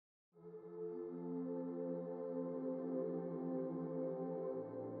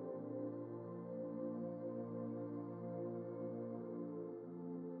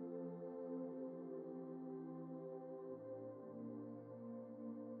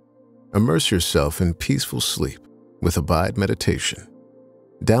Immerse yourself in peaceful sleep with Abide Meditation.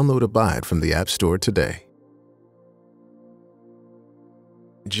 Download Abide from the App Store today.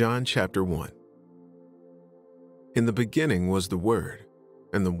 John chapter 1. In the beginning was the Word,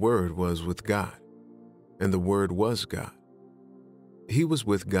 and the Word was with God, and the Word was God. He was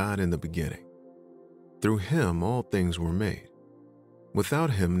with God in the beginning. Through him all things were made.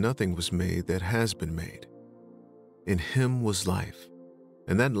 Without him nothing was made that has been made. In him was life,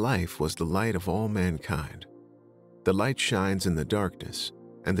 and that life was the light of all mankind. The light shines in the darkness,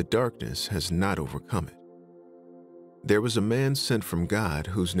 and the darkness has not overcome it. There was a man sent from God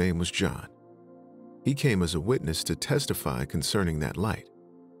whose name was John. He came as a witness to testify concerning that light,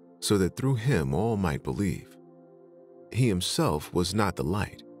 so that through him all might believe. He himself was not the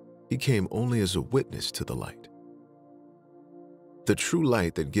light. He came only as a witness to the light. The true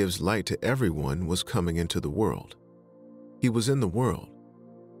light that gives light to everyone was coming into the world. He was in the world,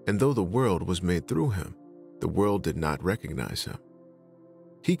 and though the world was made through him, the world did not recognize him.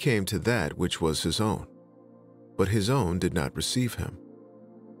 He came to that which was his own, but his own did not receive him.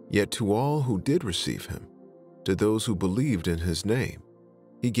 Yet to all who did receive him, to those who believed in his name,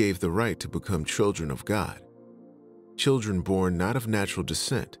 he gave the right to become children of God. Children born not of natural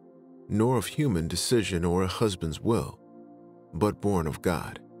descent, nor of human decision or a husband's will, but born of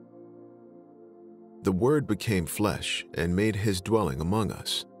God. The Word became flesh and made his dwelling among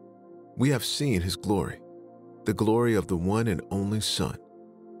us. We have seen his glory, the glory of the one and only Son,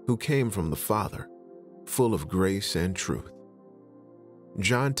 who came from the Father, full of grace and truth.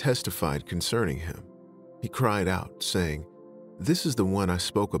 John testified concerning him. He cried out, saying, "This is the one I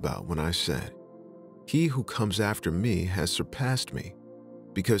spoke about when I said, 'He who comes after me has surpassed me,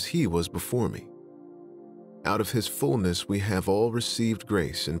 because he was before me.' Out of his fullness we have all received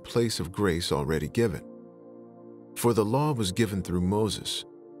grace in place of grace already given. For the law was given through Moses.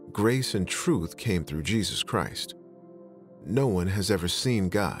 Grace and truth came through Jesus Christ. No one has ever seen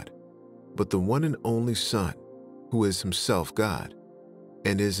God, but the one and only Son, who is himself God,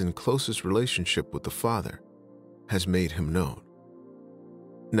 and is in closest relationship with the Father, has made him known."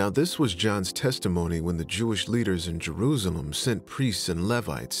 Now this was John's testimony when the Jewish leaders in Jerusalem sent priests and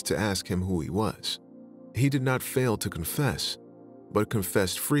Levites to ask him who he was. He did not fail to confess, but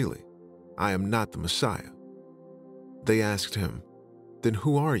confessed freely, "I am not the Messiah." They asked him, "Then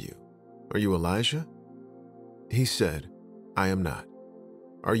who are you? Are you Elijah?" He said, "I am not."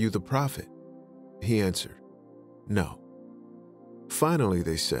 "Are you the prophet?" He answered, "No." Finally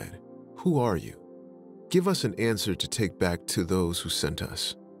they said, "Who are you? Give us an answer to take back to those who sent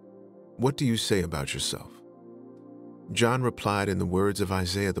us. What do you say about yourself?" John replied in the words of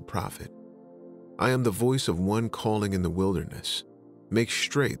Isaiah the prophet, "I am the voice of one calling in the wilderness, 'Make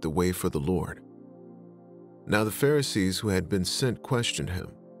straight the way for the Lord.'" Now the Pharisees who had been sent questioned him,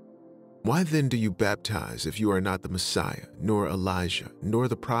 "Why then do you baptize if you are not the Messiah, nor Elijah, nor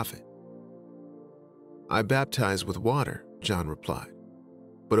the prophet?" "I baptize with water," John replied,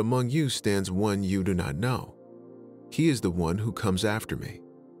 "but among you stands one you do not know. He is the one who comes after me,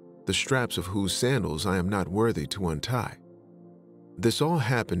 the straps of whose sandals I am not worthy to untie." This all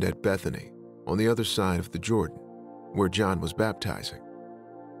happened at Bethany, on the other side of the Jordan, where John was baptizing.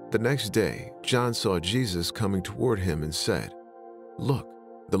 The next day, John saw Jesus coming toward him and said, "Look,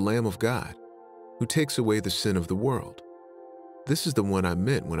 the Lamb of God, who takes away the sin of the world. This is the one I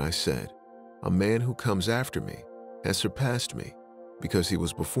meant when I said, 'A man who comes after me has surpassed me, because he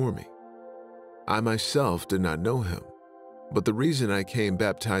was before me.' I myself did not know him, but the reason I came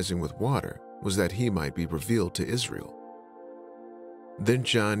baptizing with water was that he might be revealed to Israel." Then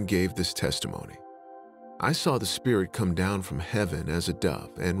John gave this testimony, "I saw the Spirit come down from heaven as a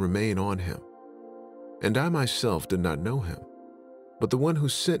dove and remain on him. And I myself did not know him, but the one who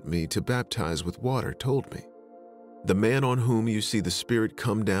sent me to baptize with water told me, 'The man on whom you see the Spirit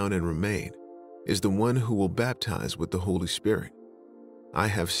come down and remain is the one who will baptize with the Holy Spirit.' I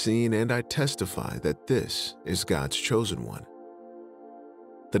have seen and I testify that this is God's chosen one."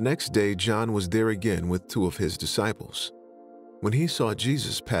 The next day John was there again with two of his disciples. When he saw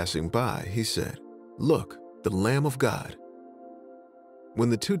Jesus passing by, he said, "Look, the Lamb of God."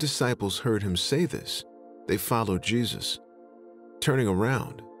 When the two disciples heard him say this, they followed Jesus. Turning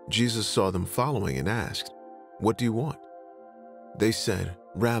around, Jesus saw them following and asked, "What do you want?" They said,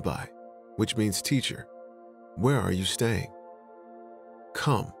 "Rabbi," which means teacher, "where are you staying?"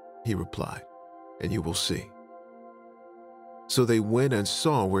 "Come," he replied, "and you will see." So they went and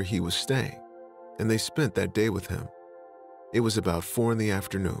saw where he was staying, and they spent that day with him. It was about 4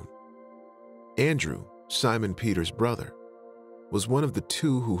 p.m. Andrew, Simon Peter's brother, was one of the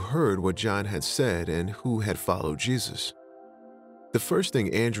two who heard what John had said and who had followed Jesus. The first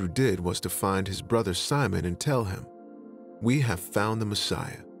thing Andrew did was to find his brother Simon and tell him, "We have found the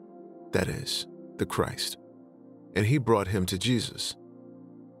Messiah," that is, the Christ. And he brought him to Jesus.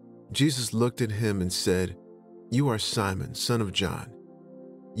 Jesus looked at him and said, "You are Simon, son of John.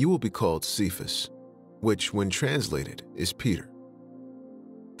 You will be called Cephas," which, when translated, is Peter.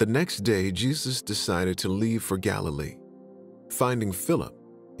 The next day, Jesus decided to leave for Galilee. Finding Philip,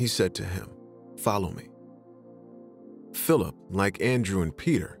 he said to him, "Follow me." Philip, like Andrew and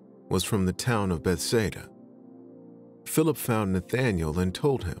Peter, was from the town of Bethesda. Philip found Nathanael and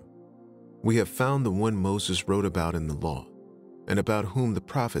told him, "We have found the one Moses wrote about in the law, and about whom the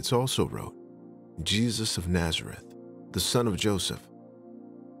prophets also wrote, Jesus of Nazareth, the son of Joseph."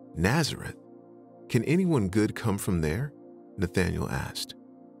 "Nazareth? Can anyone good come from there?" Nathanael asked.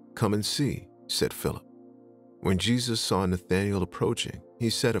 "Come and see," said Philip. When Jesus saw Nathanael approaching, he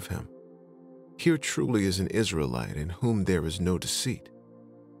said of him, "Here truly is an Israelite in whom there is no deceit."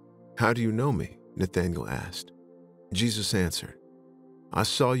 "How do you know me?" Nathanael asked. Jesus answered, "I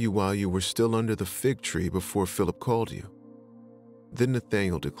saw you while you were still under the fig tree before Philip called you." Then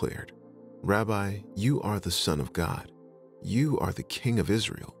Nathanael declared, "Rabbi, you are the Son of God. You are the King of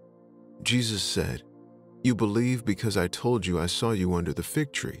Israel." Jesus said, "You believe because I told you I saw you under the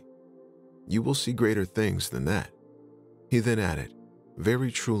fig tree. You will see greater things than that." He then added,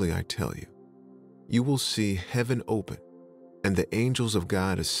 "Very truly I tell you, you will see heaven open and the angels of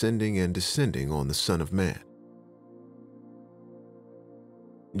God ascending and descending on the Son of Man."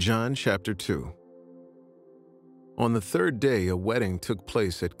 John chapter 2. On the third day, a wedding took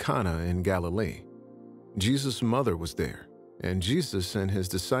place at Cana in Galilee. Jesus' mother was there, and Jesus and his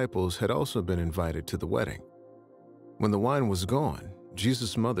disciples had also been invited to the wedding. When the wine was gone,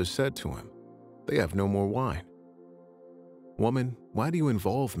 Jesus' mother said to him, "They have no more wine." "Woman, why do you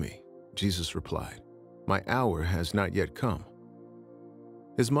involve me?" Jesus replied, "My hour has not yet come."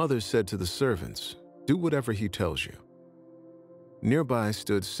 His mother said to the servants, "Do whatever he tells you." Nearby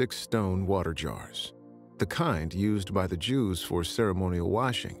stood 6 stone water jars, the kind used by the Jews for ceremonial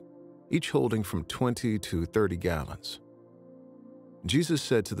washing, each holding from 20 to 30 gallons. Jesus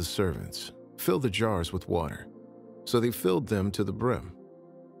said to the servants, "Fill the jars with water." So they filled them to the brim.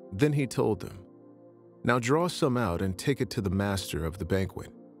 Then he told them, "Now draw some out and take it to the master of the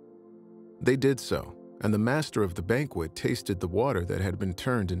banquet." They did so, and the master of the banquet tasted the water that had been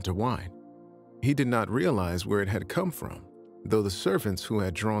turned into wine. He did not realize where it had come from, though the servants who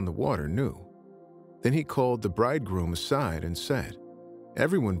had drawn the water knew. Then he called the bridegroom aside and said,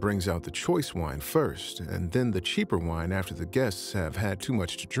 "Everyone brings out the choice wine first, and then the cheaper wine after the guests have had too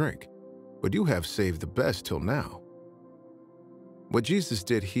much to drink. But you have saved the best till now." What Jesus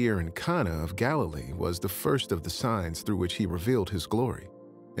did here in Cana of Galilee was the first of the signs through which he revealed his glory,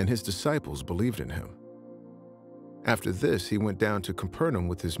 and his disciples believed in him. After this, he went down to Capernaum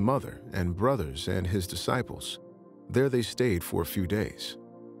with his mother and brothers and his disciples. There they stayed for a few days.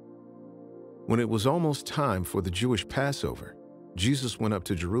 When it was almost time for the Jewish Passover, Jesus went up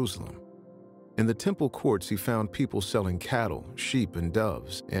to Jerusalem. In the temple courts he found people selling cattle, sheep, and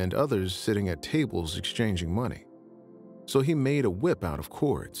doves, and others sitting at tables exchanging money. So he made a whip out of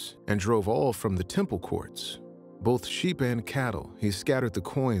cords and drove all from the temple courts. Both sheep and cattle, he scattered the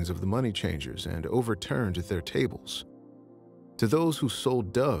coins of the money changers and overturned their tables. To those who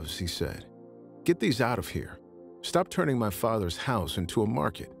sold doves, he said, "Get these out of here. Stop turning my Father's house into a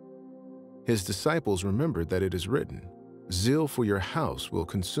market." His disciples remembered that it is written, "Zeal for your house will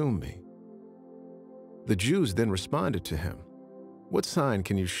consume me." The Jews then responded to him, "What sign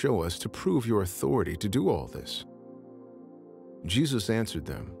can you show us to prove your authority to do all this?" Jesus answered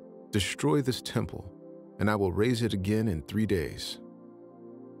them, "Destroy this temple, and I will raise it again in 3 days."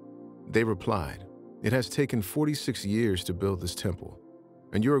 They replied, "It has taken 46 years to build this temple,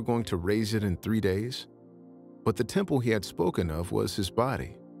 and you are going to raise it in 3 days?" But the temple he had spoken of was his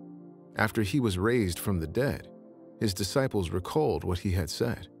body. After he was raised from the dead, his disciples recalled what he had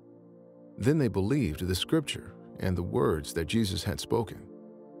said. Then they believed the scripture and the words that Jesus had spoken.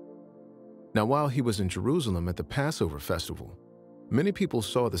 Now while he was in Jerusalem at the Passover festival, many people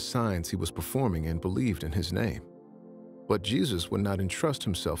saw the signs he was performing and believed in his name. But Jesus would not entrust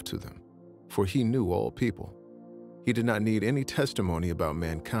himself to them, for he knew all people. He did not need any testimony about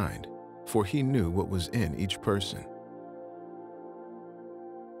mankind, for he knew what was in each person.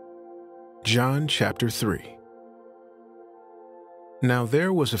 John chapter 3. Now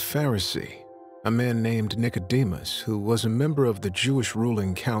there was a Pharisee, a man named Nicodemus, who was a member of the Jewish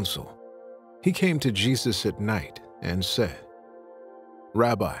ruling council. He came to Jesus at night and said,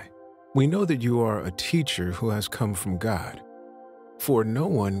 "Rabbi, we know that you are a teacher who has come from God, for no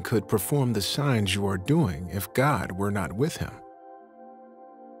one could perform the signs you are doing if God were not with him."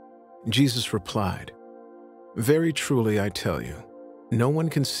 Jesus replied, "Very truly I tell you, no one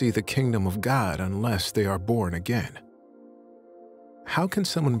can see the kingdom of God unless they are born again." "How can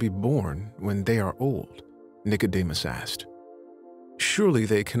someone be born when they are old?" Nicodemus asked. "Surely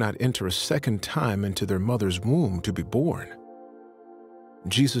they cannot enter a second time into their mother's womb to be born."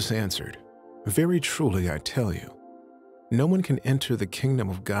 Jesus answered, "Very truly I tell you, no one can enter the kingdom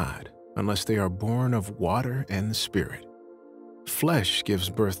of God unless they are born of water and the Spirit. Flesh gives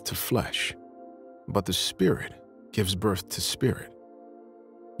birth to flesh, but the Spirit gives birth to spirit.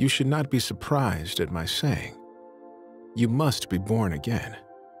 You should not be surprised at my saying, 'You must be born again.'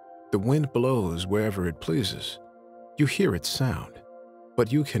 The wind blows wherever it pleases. You hear its sound,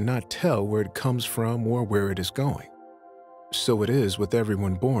 but you cannot tell where it comes from or where it is going. So it is with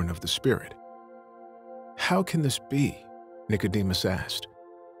everyone born of the Spirit." "How can this be?" Nicodemus asked.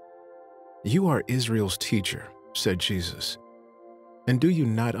 "You are Israel's teacher," said Jesus, "and do you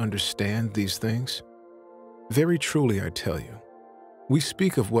not understand these things? Very truly I tell you, we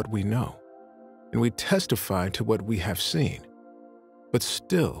speak of what we know, and we testify to what we have seen. But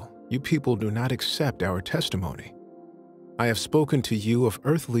still, you people do not accept our testimony. I have spoken to you of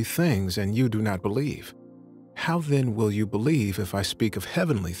earthly things, and you do not believe. How then will you believe if I speak of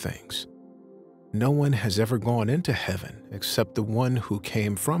heavenly things? No one has ever gone into heaven except the one who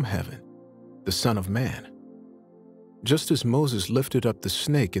came from heaven, the Son of Man. Just as Moses lifted up the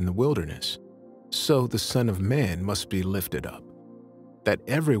snake in the wilderness, so the Son of Man must be lifted up, that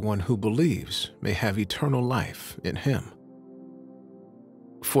everyone who believes may have eternal life in him.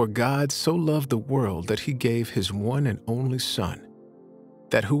 For God so loved the world that he gave his one and only Son,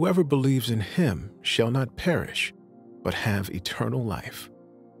 that whoever believes in him shall not perish, but have eternal life.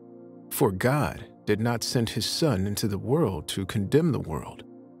 For God did not send his Son into the world to condemn the world,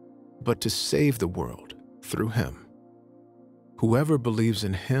 but to save the world through him. Whoever believes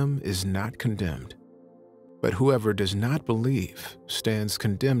in him is not condemned, but whoever does not believe stands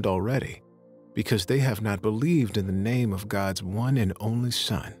condemned already, because they have not believed in the name of God's one and only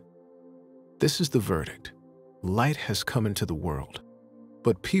Son. This is the verdict. Light has come into the world,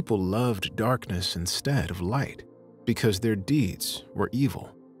 but people loved darkness instead of light, because their deeds were evil.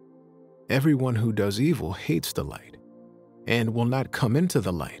 Everyone who does evil hates the light, and will not come into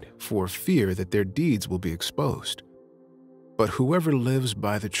the light for fear that their deeds will be exposed. But whoever lives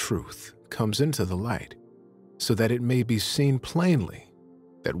by the truth comes into the light, so that it may be seen plainly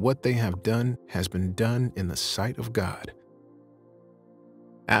that what they have done has been done in the sight of God."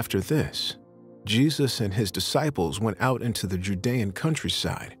 After this, Jesus and his disciples went out into the Judean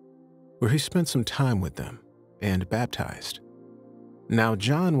countryside, where he spent some time with them and baptized. Now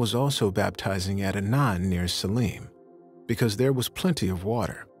John was also baptizing at Anan near Salim, because there was plenty of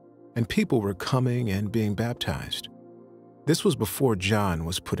water, and people were coming and being baptized. This was before John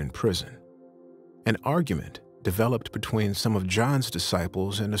was put in prison. An argument developed between some of John's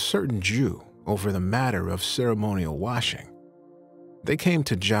disciples and a certain Jew over the matter of ceremonial washing. They came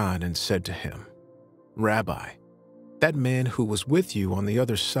to John and said to him, "Rabbi, that man who was with you on the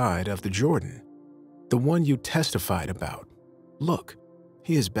other side of the Jordan, the one you testified about, look,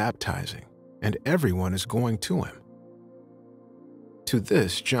 he is baptizing, and everyone is going to him." To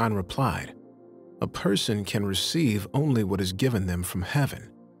this John replied, "A person can receive only what is given them from heaven.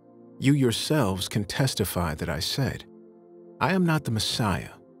 You yourselves can testify that I said, 'I am not the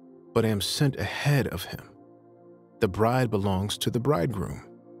Messiah, but am sent ahead of him.' The bride belongs to the bridegroom.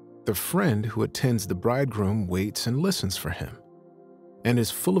 The friend who attends the bridegroom waits and listens for him, and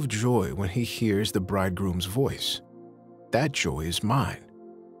is full of joy when he hears the bridegroom's voice. That joy is mine,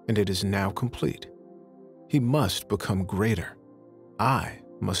 and it is now complete. He must become greater. I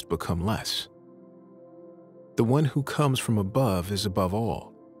must become less. The one who comes from above is above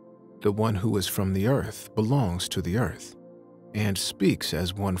all. The one who is from the earth belongs to the earth, and speaks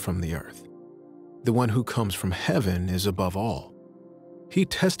as one from the earth. The one who comes from heaven is above all. He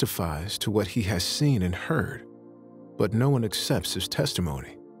testifies to what he has seen and heard, but no one accepts his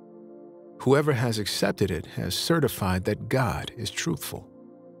testimony. Whoever has accepted it has certified that God is truthful.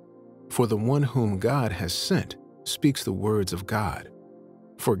 For the one whom God has sent speaks the words of God,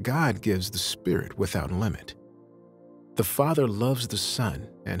 for God gives the Spirit without limit. The Father loves the Son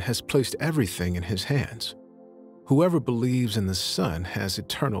and has placed everything in his hands. Whoever believes in the Son has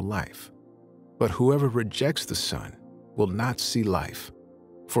eternal life, but whoever rejects the Son will not see life,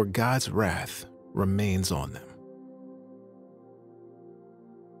 for God's wrath remains on them."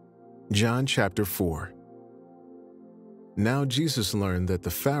 John chapter 4. Now Jesus learned that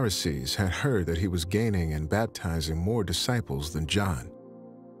the Pharisees had heard that he was gaining and baptizing more disciples than John,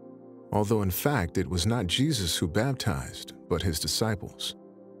 although in fact it was not Jesus who baptized, but his disciples.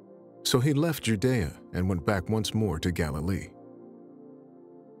 So he left Judea and went back once more to Galilee.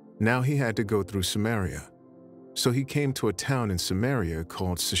 Now he had to go through Samaria. So he came to a town in Samaria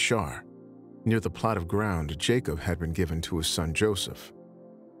called Sychar, near the plot of ground Jacob had been given to his son Joseph.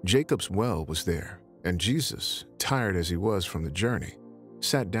 Jacob's well was there, and Jesus, tired as he was from the journey,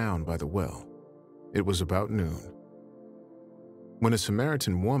 sat down by the well. It was about noon. When a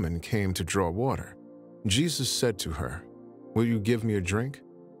Samaritan woman came to draw water, Jesus said to her, "Will you give me a drink?"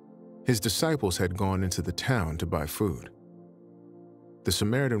 His disciples had gone into the town to buy food. The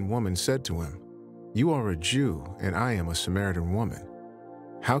Samaritan woman said to him, "You are a Jew, and I am a Samaritan woman.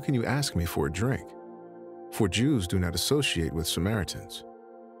 How can you ask me for a drink?" For Jews do not associate with Samaritans.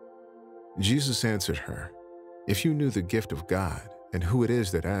 Jesus answered her, "If you knew the gift of God and who it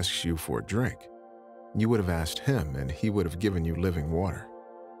is that asks you for a drink, you would have asked him, and he would have given you living water."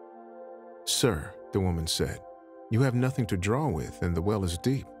 "Sir," the woman said, "you have nothing to draw with, and the well is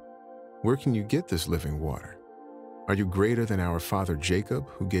deep. Where can you get this living water? Are you greater than our father Jacob,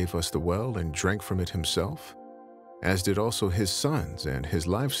 who gave us the well and drank from it himself, as did also his sons and his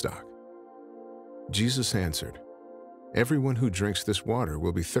livestock?" Jesus answered, "Everyone who drinks this water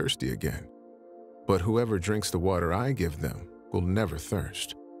will be thirsty again, but whoever drinks the water I give them will never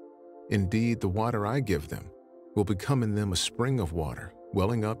thirst. Indeed, the water I give them will become in them a spring of water,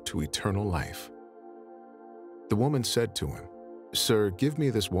 welling up to eternal life." The woman said to him, "Sir, give me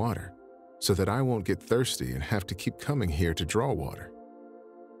this water, so that I won't get thirsty and have to keep coming here to draw water."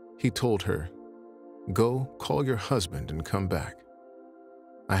 He told her, "Go, call your husband and come back."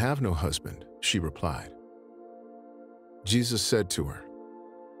 "I have no husband," she replied. Jesus said to her,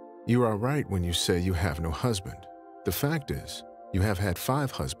 "You are right when you say you have no husband. The fact is, you have had 5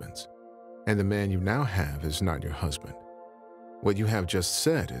 husbands, and the man you now have is not your husband. What you have just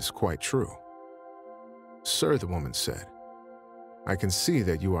said is quite true." "Sir," the woman said, "I can see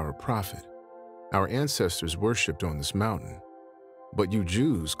that you are a prophet. Our ancestors worshipped on this mountain, but you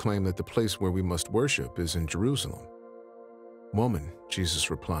Jews claim that the place where we must worship is in Jerusalem." "Woman," Jesus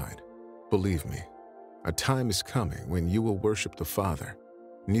replied, "believe me, a time is coming when you will worship the Father,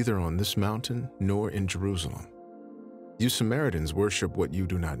 neither on this mountain nor in Jerusalem. You Samaritans worship what you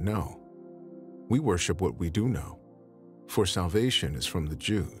do not know. We worship what we do know, for salvation is from the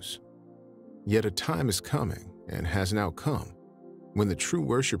Jews. Yet a time is coming, and has now come, when the true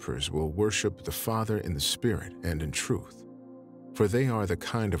worshipers will worship the Father in the Spirit and in truth, for they are the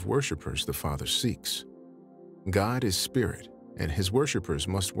kind of worshipers the Father seeks. God is Spirit, and his worshipers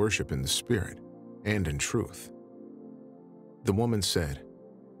must worship in the Spirit and in truth." The woman said,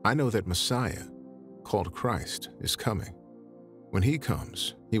 "I know that Messiah, called Christ, is coming. When he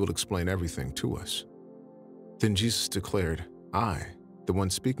comes, he will explain everything to us." Then Jesus declared, "I, the one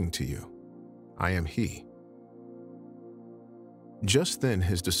speaking to you, I am he." Just then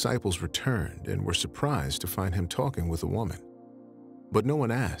his disciples returned and were surprised to find him talking with a woman. But no one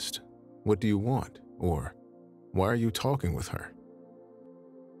asked, "What do you want?" or "Why are you talking with her?"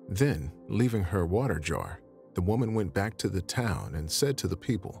 Then, leaving her water jar, the woman went back to the town and said to the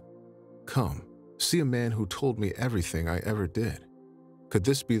people, "Come, see a man who told me everything I ever did. Could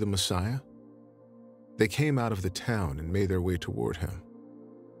this be the Messiah?" They came out of the town and made their way toward him.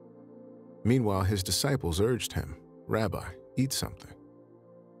 Meanwhile, his disciples urged him, "Rabbi, eat something."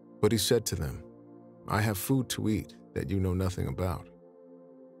 But he said to them, "I have food to eat that you know nothing about."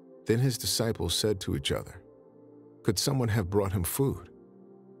 Then his disciples said to each other, "Could someone have brought him food?"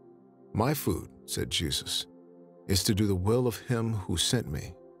 "My food," said Jesus, "is to do the will of him who sent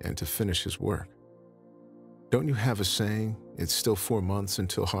me and to finish his work. Don't you have a saying, 'It's still 4 months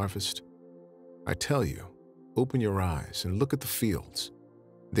until harvest'? I tell you, open your eyes and look at the fields.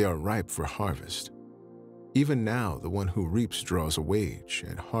 They are ripe for harvest. Even now the one who reaps draws a wage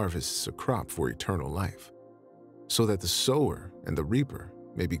and harvests a crop for eternal life, so that the sower and the reaper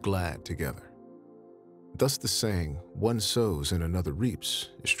may be glad together." Thus the saying, "One sows and another reaps,"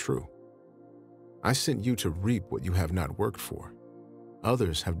 is true. I sent you to reap what you have not worked for.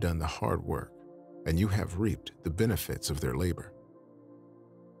 Others have done the hard work, and you have reaped the benefits of their labor.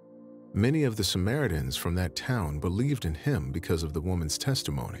 Many of the Samaritans from that town believed in him because of the woman's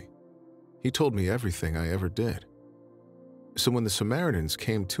testimony. "He told me everything I ever did." So when the Samaritans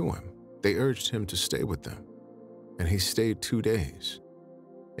came to him, they urged him to stay with them, and he stayed 2 days.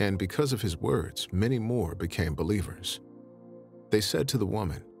 And because of his words, many more became believers. They said to the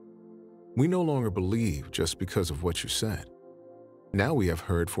woman, "We no longer believe just because of what you said. Now we have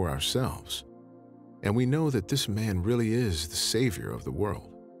heard for ourselves, and we know that this man really is the Savior of the world."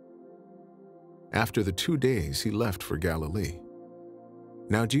 After the 2 days, he left for Galilee.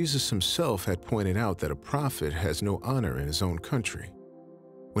 Now Jesus himself had pointed out that a prophet has no honor in his own country.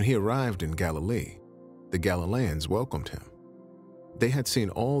 When he arrived in Galilee, the Galileans welcomed him. They had seen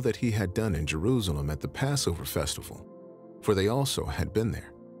all that he had done in Jerusalem at the Passover festival, for they also had been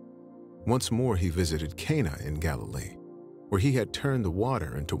there. Once more he visited Cana in Galilee, where he had turned the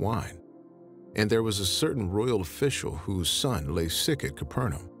water into wine. And there was a certain royal official whose son lay sick at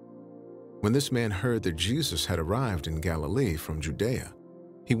Capernaum. When this man heard that Jesus had arrived in Galilee from Judea,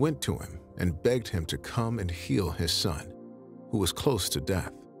 he went to him and begged him to come and heal his son, who was close to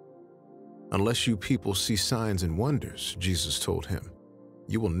death. "Unless you people see signs and wonders," Jesus told him,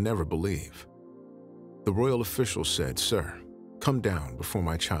 "you will never believe." The royal official said, "Sir, come down before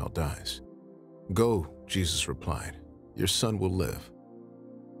my child dies." "Go," Jesus replied, "your son will live."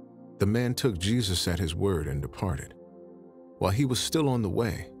 The man took Jesus at his word and departed. While he was still on the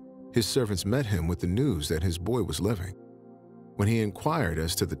way, his servants met him with the news that his boy was living. When he inquired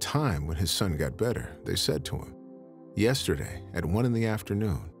as to the time when his son got better, they said to him, "Yesterday, at 1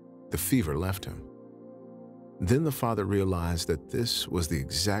 p.m, the fever left him." Then the father realized that this was the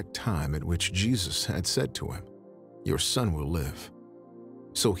exact time at which Jesus had said to him, "Your son will live."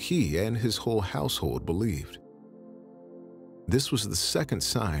 So he and his whole household believed. This was the second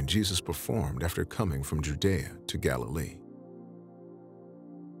sign Jesus performed after coming from Judea to Galilee.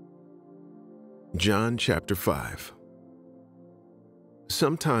 John chapter 5.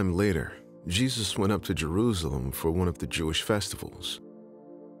 Sometime later, Jesus went up to Jerusalem for one of the Jewish festivals.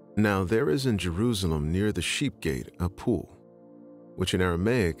 Now there is in Jerusalem near the sheep gate a pool, which in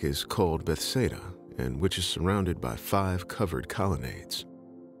Aramaic is called Bethesda, and which is surrounded by 5 covered colonnades.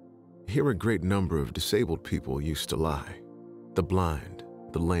 Here a great number of disabled people used to lie: the blind,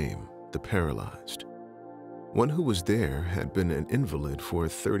 the lame, the paralyzed. One who was there had been an invalid for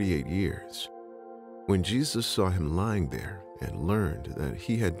 38 years. When Jesus saw him lying there and learned that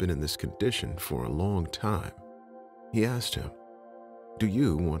he had been in this condition for a long time, he asked him, "Do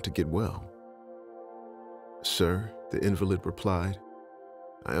you want to get well?" "Sir," the invalid replied,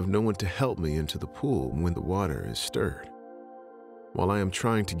 "I have no one to help me into the pool when the water is stirred. While I am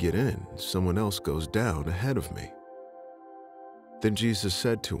trying to get in, someone else goes down ahead of me." Then Jesus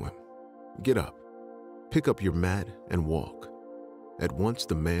said to him, "Get up, pick up your mat and walk." At once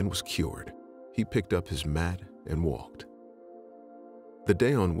the man was cured. He picked up his mat and walked. The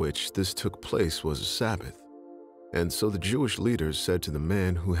day on which this took place was a Sabbath, and so the Jewish leaders said to the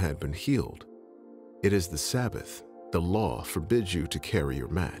man who had been healed, "It is the Sabbath. The law forbids you to carry your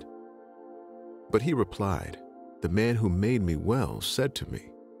mat." But he replied, "The man who made me well said to me,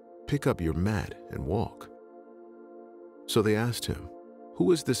 'Pick up your mat and walk.'" So they asked him,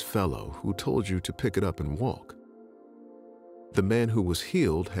 "Who is this fellow who told you to pick it up and walk?" The man who was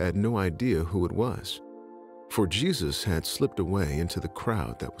healed had no idea who it was, for Jesus had slipped away into the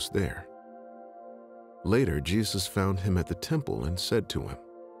crowd that was there. Later, Jesus found him at the temple and said to him,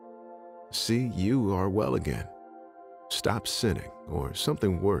 "See, you are well again. Stop sinning, or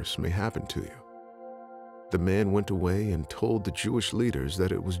something worse may happen to you." The man went away and told the Jewish leaders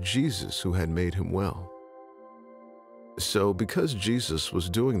that it was Jesus who had made him well. So, because Jesus was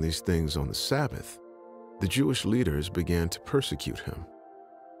doing these things on the Sabbath, the Jewish leaders began to persecute him.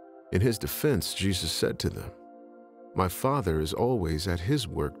 In his defense, Jesus said to them, "My Father is always at his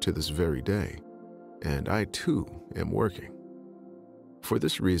work to this very day, and I too am working." For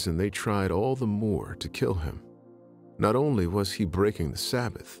this reason, they tried all the more to kill him. Not only was he breaking the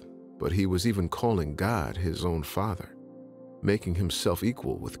Sabbath, but he was even calling God his own Father, making himself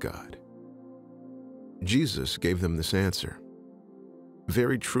equal with God. Jesus gave them this answer,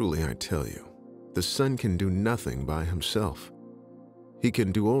 "Very truly I tell you, the Son can do nothing by himself. He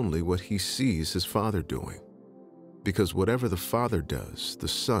can do only what he sees his Father doing, because whatever the Father does, the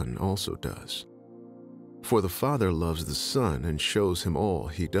Son also does. For the Father loves the Son and shows him all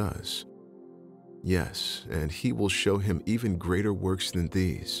he does. Yes, and he will show him even greater works than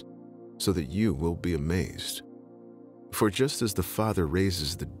these, so that you will be amazed. For just as the Father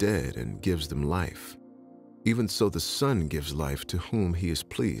raises the dead and gives them life, even so the Son gives life to whom he is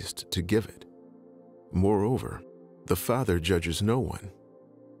pleased to give it. Moreover, the Father judges no one,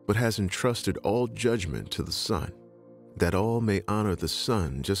 but has entrusted all judgment to the Son, that all may honor the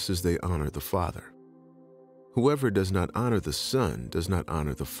Son just as they honor the Father. Whoever does not honor the Son does not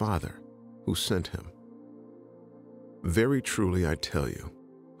honor the Father who sent him. Very truly I tell you,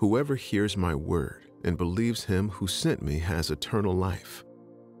 whoever hears my word and believes him who sent me has eternal life,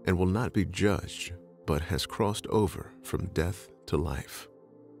 and will not be judged, but has crossed over from death to life.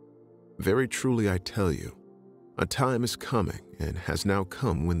 Very truly I tell you, a time is coming and has now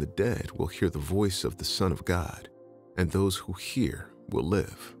come when the dead will hear the voice of the Son of God, and those who hear will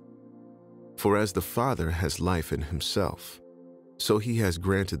live. For as the Father has life in himself, So he has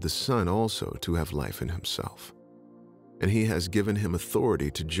granted the Son also to have life in himself. And he has given him authority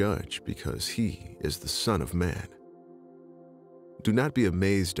to judge because he is the Son of Man. Do not be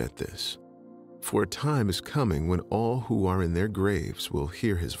amazed at this, for a time is coming when all who are in their graves will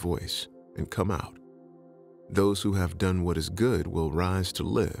hear his voice and come out. Those who have done what is good will rise to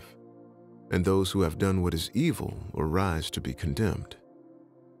live, and those who have done what is evil will rise to be condemned.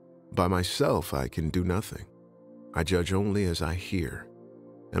 By myself I can do nothing. I judge only as I hear,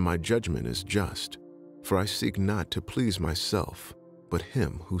 and my judgment is just, for I seek not to please myself, but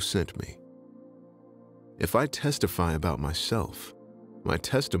him who sent me. If I testify about myself, my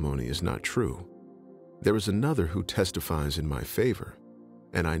testimony is not true. There is another who testifies in my favor,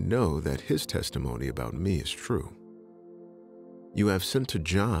 and I know that his testimony about me is true. You have sent to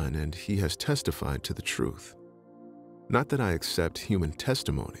John, and he has testified to the truth. Not that I accept human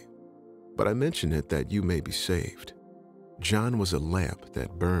testimony, but I mention it that you may be saved. John was a lamp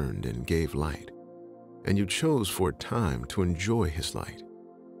that burned and gave light, and you chose for a time to enjoy his light.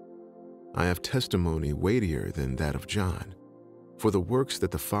 I have testimony weightier than that of John, for the works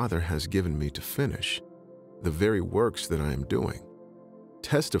that the Father has given me to finish, the very works that I am doing,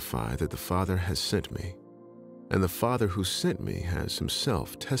 testify that the Father has sent me, and the Father who sent me has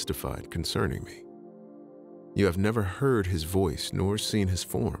himself testified concerning me. You have never heard his voice nor seen his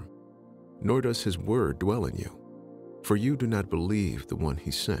form, nor does his word dwell in you, for you do not believe the one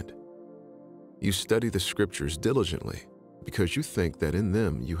he sent. You study the scriptures diligently because you think that in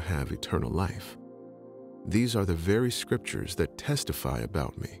them you have eternal life. These are the very scriptures that testify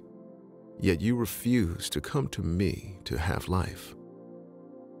about me, yet you refuse to come to me to have life.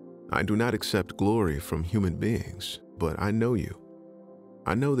 I do not accept glory from human beings, but I know you.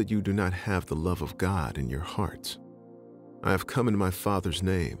 I know that you do not have the love of God in your hearts. I have come in my Father's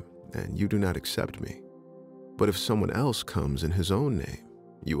name, and you do not accept me. But if someone else comes in his own name,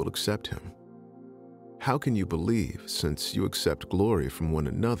 you will accept him. How can you believe, since you accept glory from one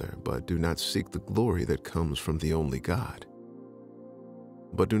another, but do not seek the glory that comes from the only God?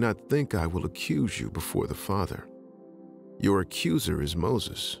 But do not think I will accuse you before the Father. Your accuser is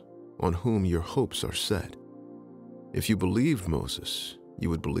Moses, on whom your hopes are set. If you believed Moses, you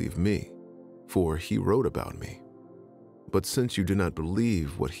would believe me, for he wrote about me. But since you do not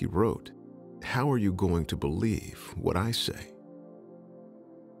believe what he wrote, how are you going to believe what I say?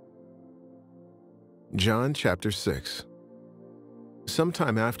 John chapter 6.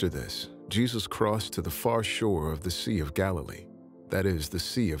 Sometime after this, Jesus crossed to the far shore of the Sea of Galilee, that is, the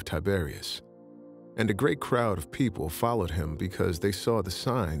Sea of Tiberias. And a great crowd of people followed him because they saw the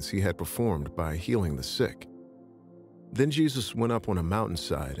signs he had performed by healing the sick. Then Jesus went up on a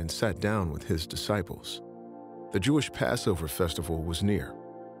mountainside and sat down with his disciples. The Jewish Passover festival was near.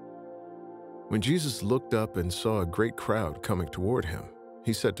 When Jesus looked up and saw a great crowd coming toward him,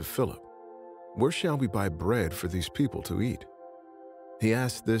 he said to Philip, "Where shall we buy bread for these people to eat?" He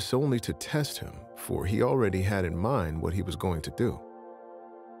asked this only to test him, for he already had in mind what he was going to do.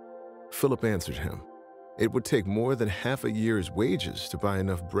 Philip answered him, "It would take more than half a year's wages to buy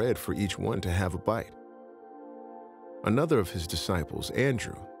enough bread for each one to have a bite." Another of his disciples,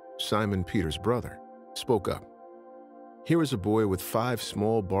 Andrew, Simon Peter's brother, spoke up. "Here is a boy with 5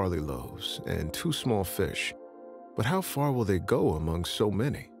 small barley loaves and 2 small fish, but how far will they go among so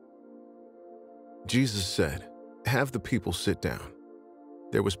many?" Jesus said, "Have the people sit down."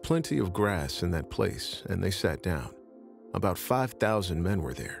 There was plenty of grass in that place, and they sat down. About 5,000 men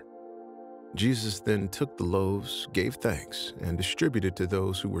were there. Jesus then took the loaves, gave thanks, and distributed to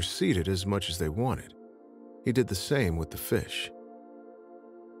those who were seated as much as they wanted. He did the same with the fish.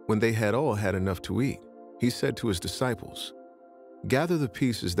 When they had all had enough to eat, he said to his disciples, "Gather the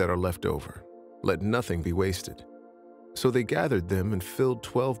pieces that are left over. Let nothing be wasted." So they gathered them and filled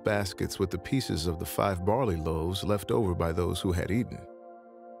 12 baskets with the pieces of the 5 barley loaves left over by those who had eaten.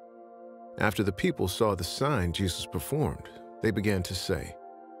 After the people saw the sign Jesus performed, they began to say,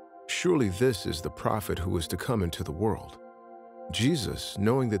 "Surely this is the prophet who is to come into the world." Jesus,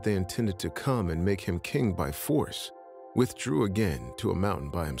 knowing that they intended to come and make him king by force, withdrew again to a mountain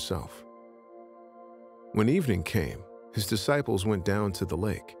by himself. When evening came, his disciples went down to the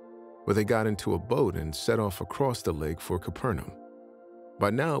lake, where they got into a boat and set off across the lake for Capernaum.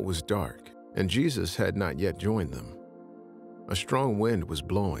 By now it was dark, and Jesus had not yet joined them. A strong wind was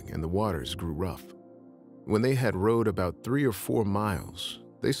blowing, and the waters grew rough. When they had rowed about 3 or 4 miles,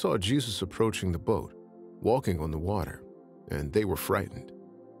 they saw Jesus approaching the boat, walking on the water, and they were frightened.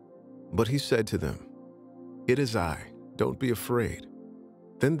 But he said to them, "It is I, don't be afraid."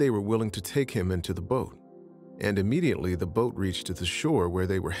 Then they were willing to take him into the boat, and immediately the boat reached to the shore where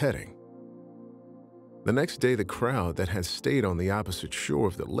they were heading. The next day, the crowd that had stayed on the opposite shore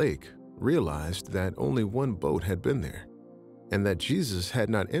of the lake realized that only one boat had been there, and that Jesus had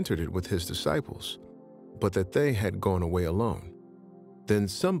not entered it with his disciples, but that they had gone away alone. Then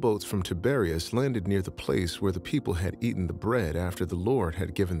some boats from Tiberias landed near the place where the people had eaten the bread after the Lord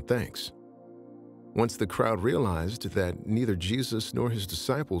had given thanks. Once the crowd realized that neither Jesus nor his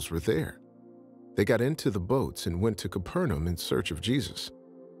disciples were there, they got into the boats and went to Capernaum in search of Jesus.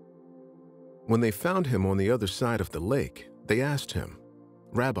 When they found him on the other side of the lake, they asked him,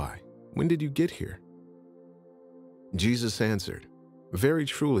 "Rabbi, when did you get here?" Jesus answered, "Very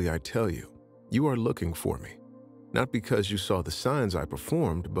truly I tell you, you are looking for me, not because you saw the signs I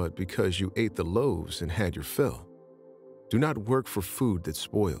performed, but because you ate the loaves and had your fill. Do not work for food that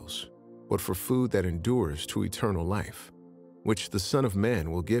spoils, but for food that endures to eternal life, which the Son of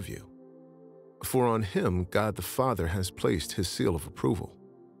Man will give you. For on him God the Father has placed his seal of approval."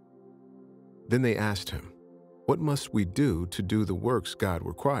 Then they asked him, "What must we do to do the works God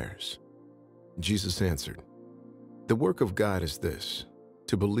requires?" Jesus answered, "The work of God is this,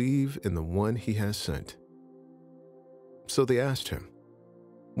 to believe in the one he has sent." So they asked him,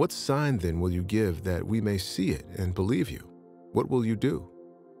 "What sign then will you give that we may see it and believe you? What will you do?"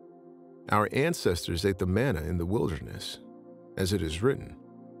 "Our ancestors ate the manna in the wilderness. As it is written,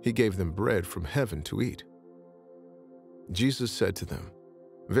 he gave them bread from heaven to eat." Jesus said to them,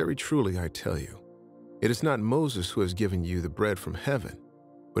 "Very truly I tell you, it is not Moses who has given you the bread from heaven,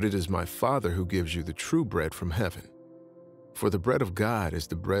 but it is my Father who gives you the true bread from heaven. For the bread of God is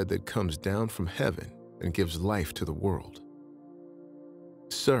the bread that comes down from heaven and gives life to the world."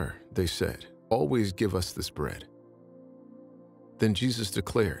 "Sir," they said, "always give us this bread." Then Jesus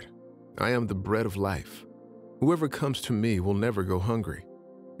declared, "I am the bread of life. Whoever comes to me will never go hungry,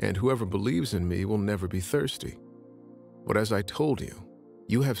 and whoever believes in me will never be thirsty. But as I told you,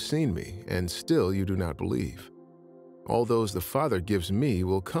 you have seen me, and still you do not believe. All those the Father gives me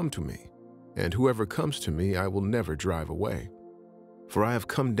will come to me, and whoever comes to me I will never drive away. For I have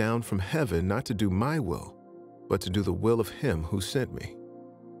come down from heaven not to do my will, but to do the will of him who sent me.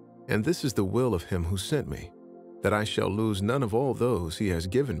 And this is the will of him who sent me, that I shall lose none of all those he has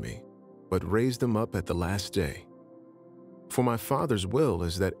given me, but raise them up at the last day. For my Father's will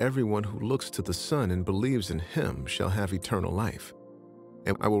is that everyone who looks to the Son and believes in him shall have eternal life,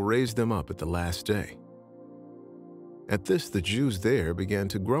 and I will raise them up at the last day." At this, the Jews there began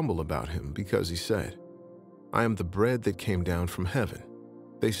to grumble about him because he said, "I am the bread that came down from heaven."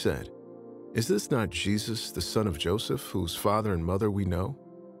 They said, "Is this not Jesus, the son of Joseph, whose father and mother we know?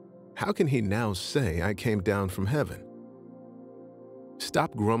 How can he now say, 'I came down from heaven'?"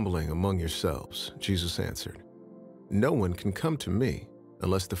 "Stop grumbling among yourselves," Jesus answered. "No one can come to me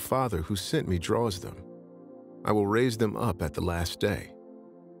unless the Father who sent me draws them. I will raise them up at the last day.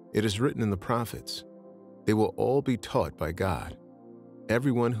 It is written in the prophets, 'They will all be taught by God.'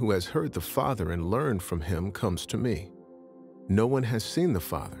 Everyone who has heard the Father and learned from him comes to me. No one has seen the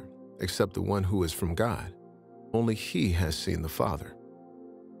Father except the one who is from God. Only he has seen the Father.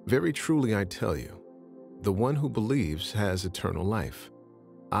 Very truly I tell you, the one who believes has eternal life.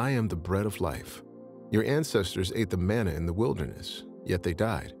 I am the bread of life. Your ancestors ate the manna in the wilderness, yet they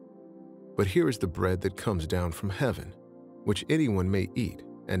died. But here is the bread that comes down from heaven, which anyone may eat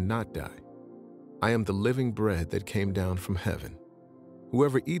and not die. I am the living bread that came down from heaven.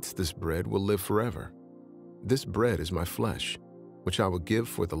 Whoever eats this bread will live forever. This bread is my flesh, which I will give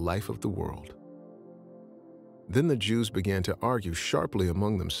for the life of the world." Then the Jews began to argue sharply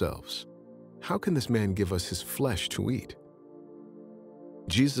among themselves, "How can this man give us his flesh to eat?"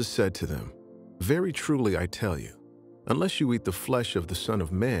 Jesus said to them, "Very truly I tell you, unless you eat the flesh of the Son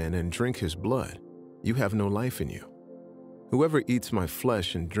of Man and drink his blood, you have no life in you. Whoever eats my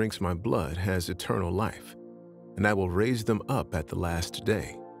flesh and drinks my blood has eternal life, and I will raise them up at the last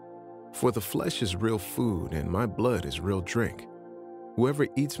day. For the flesh is real food, and my blood is real drink. Whoever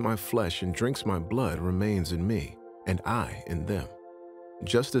eats my flesh and drinks my blood remains in me, and I in them.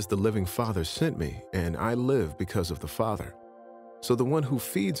 Just as the living Father sent me, and I live because of the Father, so the one who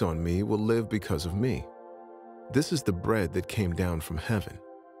feeds on me will live because of me. This is the bread that came down from heaven.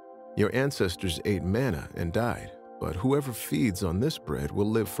 Your ancestors ate manna and died, but whoever feeds on this bread will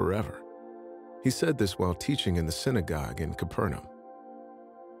live forever." He said this while teaching in the synagogue in Capernaum.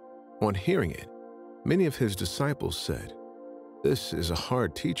 On hearing it, many of his disciples said, "This is a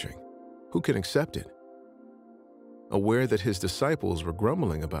hard teaching. Who can accept it?" Aware that his disciples were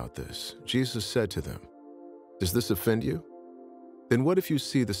grumbling about this, Jesus said to them, "Does this offend you? Then what if you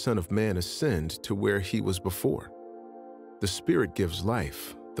see the Son of Man ascend to where he was before? The Spirit gives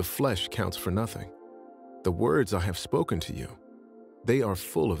life, the flesh counts for nothing. The words I have spoken to you, they are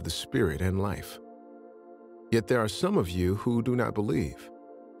full of the Spirit and life. Yet there are some of you who do not believe."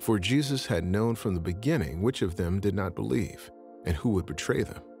 For Jesus had known from the beginning which of them did not believe, and who would betray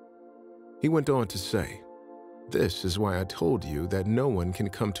them. He went on to say, "This is why I told you that no one can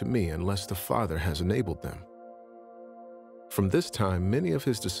come to me unless the Father has enabled them." From this time, many of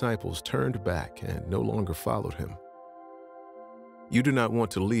his disciples turned back and no longer followed him. "You do not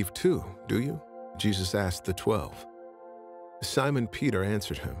want to leave too, do you?" Jesus asked the 12. Simon Peter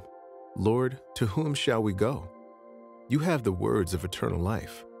answered him, "Lord, to whom shall we go? You have the words of eternal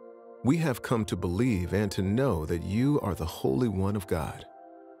life. We have come to believe and to know that you are the Holy One of God."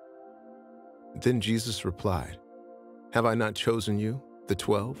 Then Jesus replied, "Have I not chosen you, the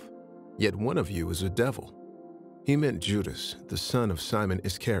 12? Yet one of you is a devil." He meant Judas, the son of Simon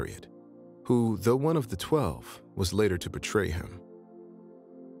Iscariot, who, though one of the 12, was later to betray him.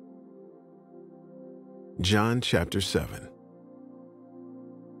 John chapter 7.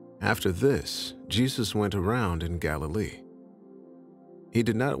 After this, Jesus went around in Galilee. He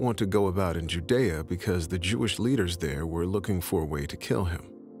did not want to go about in Judea because the Jewish leaders there were looking for a way to kill him.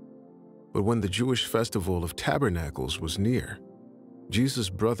 But when the Jewish festival of Tabernacles was near, Jesus'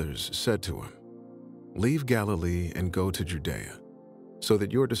 brothers said to him, "Leave Galilee and go to Judea, so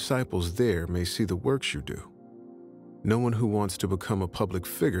that your disciples there may see the works you do. No one who wants to become a public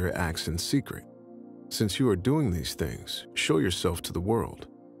figure acts in secret. Since you are doing these things, show yourself to the world."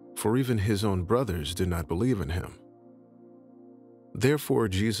 For even his own brothers did not believe in him. Therefore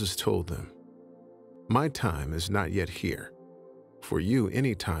Jesus told them, "My time is not yet here. For you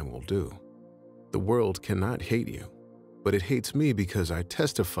any time will do. The world cannot hate you, but it hates me because I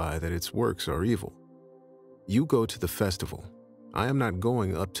testify that its works are evil. You go to the festival. I am not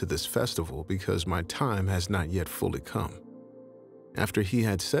going up to this festival because my time has not yet fully come." After he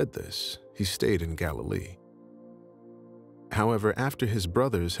had said this, he stayed in Galilee. However, after his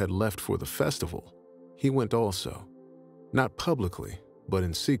brothers had left for the festival, he went also, not publicly, but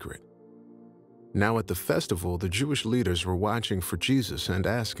in secret. Now at the festival, the Jewish leaders were watching for Jesus and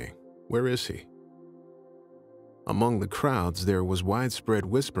asking, "Where is he?" Among the crowds, there was widespread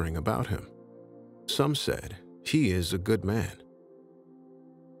whispering about him. Some said, "He is a good man."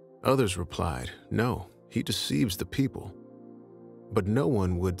 Others replied, "No, he deceives the people." But no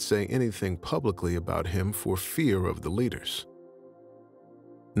one would say anything publicly about him for fear of the leaders.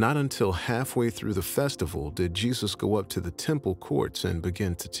 Not until halfway through the festival did Jesus go up to the temple courts and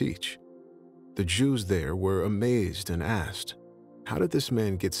begin to teach. The Jews there were amazed and asked, "How did this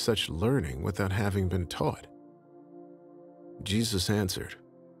man get such learning without having been taught?" Jesus answered,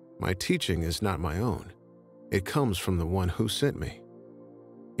 "My teaching is not my own. It comes from the one who sent me.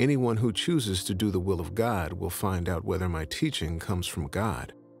 Anyone who chooses to do the will of God will find out whether my teaching comes from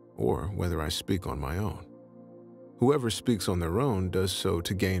God or whether I speak on my own. Whoever speaks on their own does so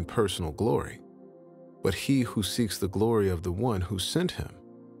to gain personal glory. But he who seeks the glory of the one who sent him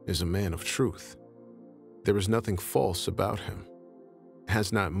is a man of truth. There is nothing false about him.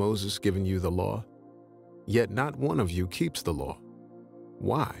 Has not Moses given you the law? Yet not one of you keeps the law.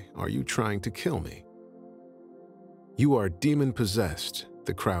 Why are you trying to kill me?" "You are demon-possessed,"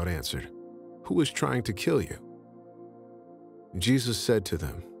 the crowd answered. "Who is trying to kill you?" Jesus said to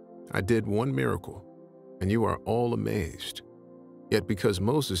them, "I did one miracle, and you are all amazed. Yet because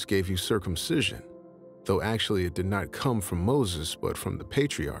Moses gave you circumcision, though actually it did not come from Moses but from the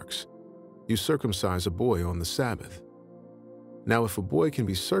patriarchs, you circumcise a boy on the Sabbath. Now if a boy can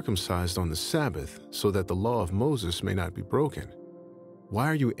be circumcised on the Sabbath so that the law of Moses may not be broken, why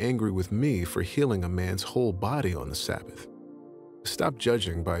are you angry with me for healing a man's whole body on the Sabbath? Stop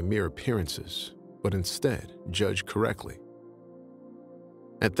judging by mere appearances, but instead judge correctly."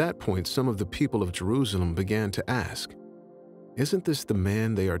 At that point, some of the people of Jerusalem began to ask, "Isn't this the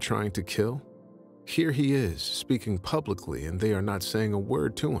man they are trying to kill? Here he is, speaking publicly, and they are not saying a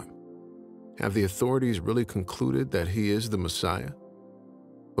word to him. Have the authorities really concluded that he is the Messiah?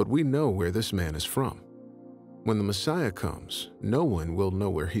 But we know where this man is from. When the Messiah comes, no one will know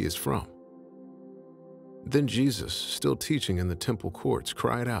where he is from." Then Jesus, still teaching in the temple courts,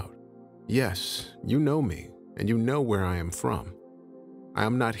 cried out, "Yes, you know me, and you know where I am from. I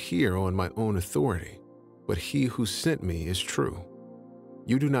am not here on my own authority, but he who sent me is true.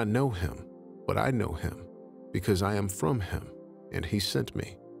 You do not know him, but I know him, because I am from him, and he sent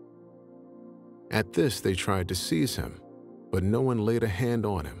me." At this they tried to seize him, but no one laid a hand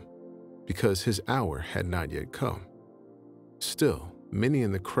on him, because his hour had not yet come. Still, many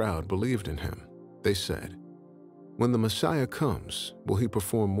in the crowd believed in him. They said, "When the Messiah comes, will he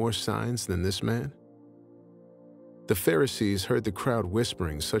perform more signs than this man?" The Pharisees heard the crowd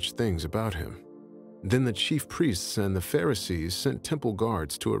whispering such things about him. Then the chief priests and the Pharisees sent temple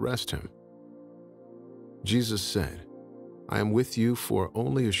guards to arrest him. Jesus said, "I am with you for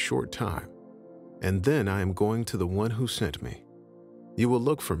only a short time, and then I am going to the one who sent me. You will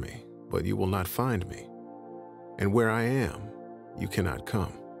look for me, but you will not find me. And where I am, you cannot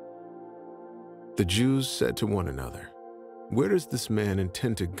come." The Jews said to one another, "Where does this man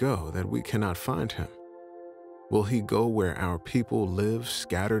intend to go that we cannot find him? Will he go where our people live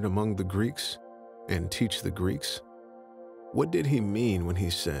scattered among the Greeks and teach the Greeks? What did he mean when he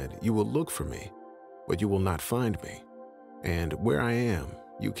said, 'You will look for me, but you will not find me, and where I am,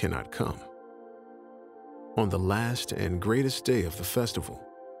 you cannot come'?" On the last and greatest day of the festival,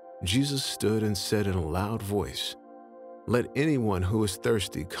 Jesus stood and said in a loud voice, "Let anyone who is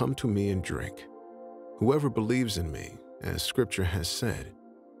thirsty come to me and drink. Whoever believes in me, as Scripture has said,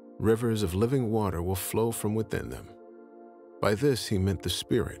 rivers of living water will flow from within them." By this he meant the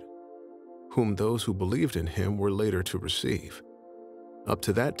Spirit, whom those who believed in him were later to receive. Up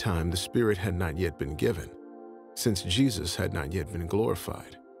to that time the Spirit had not yet been given, since Jesus had not yet been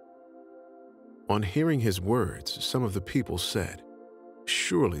glorified. On hearing his words, some of the people said,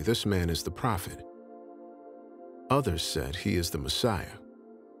 "Surely this man is the prophet." Others said he is the Messiah.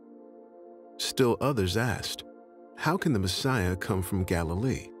 Still others asked, "How can the Messiah come from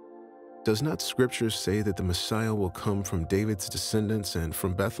Galilee? Does not Scripture say that the Messiah will come from David's descendants and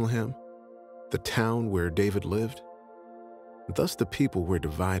from Bethlehem, the town where David lived?" Thus the people were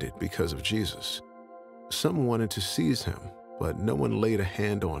divided because of Jesus. Some wanted to seize him, but no one laid a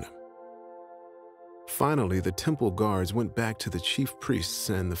hand on him. Finally, the temple guards went back to the chief priests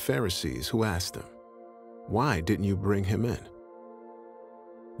and the Pharisees, who asked them, "Why didn't you bring him in?"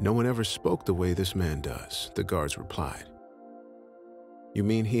 "No one ever spoke the way this man does," the guards replied. "You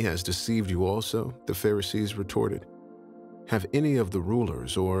mean he has deceived you also?" the Pharisees retorted. "Have any of the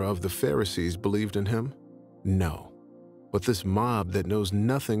rulers or of the Pharisees believed in him? No. But this mob that knows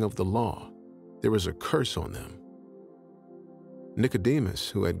nothing of the law, there is a curse on them." Nicodemus,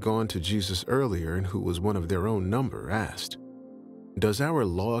 who had gone to Jesus earlier and who was one of their own number, asked, "Does our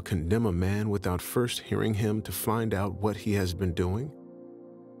law condemn a man without first hearing him to find out what he has been doing?"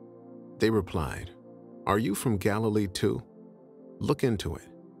 They replied, "Are you from Galilee too? Look into it,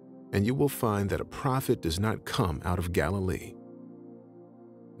 and you will find that a prophet does not come out of Galilee."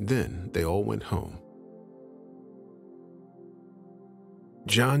 Then they all went home.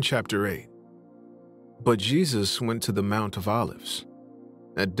 John chapter 8. But Jesus went to the Mount of Olives.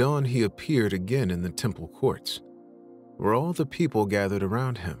 At dawn he appeared again in the temple courts, where all the people gathered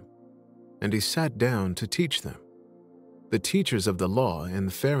around him, and he sat down to teach them. The teachers of the law and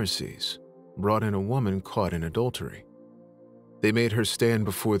the Pharisees brought in a woman caught in adultery. They made her stand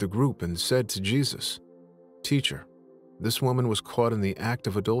before the group and said to Jesus, "Teacher, this woman was caught in the act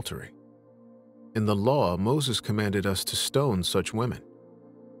of adultery. In the law, Moses commanded us to stone such women.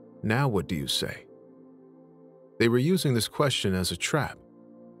 Now what do you say?" They were using this question as a trap,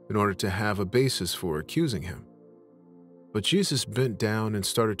 in order to have a basis for accusing him. But Jesus bent down and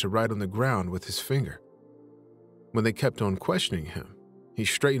started to write on the ground with his finger. When they kept on questioning him, he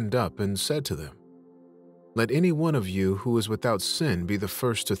straightened up and said to them, "Let any one of you who is without sin be the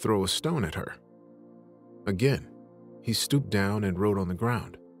first to throw a stone at her." Again, he stooped down and wrote on the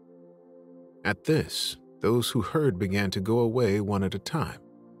ground. At this, those who heard began to go away one at a time,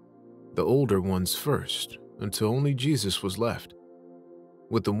 the older ones first, until only Jesus was left,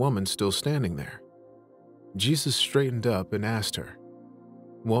 with the woman still standing there. Jesus straightened up and asked her,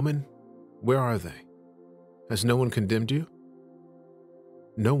 "Woman, where are they? Has no one condemned you?"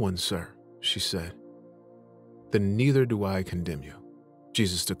 "No one, sir," she said. "Then neither do I condemn you,"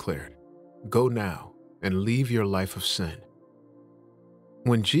 Jesus declared. "Go now and leave your life of sin."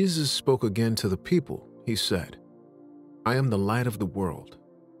 When Jesus spoke again to the people, he said, "I am the light of the world.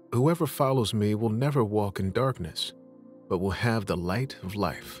 Whoever follows me will never walk in darkness, but will have the light of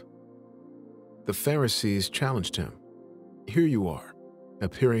life." The Pharisees challenged him, "Here you are,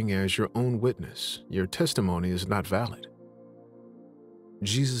 appearing as your own witness. Your testimony is not valid."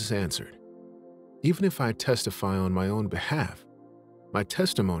 Jesus answered, "Even if I testify on my own behalf, my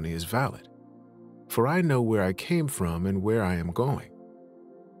testimony is valid. For I know where I came from and where I am going.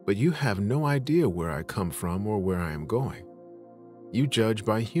 But you have no idea where I come from or where I am going. You judge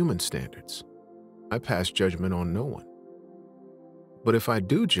by human standards. I pass judgment on no one. But if I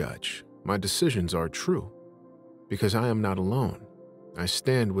do judge, my decisions are true, because I am not alone. I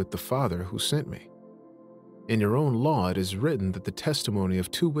stand with the Father who sent me. In your own law it is written that the testimony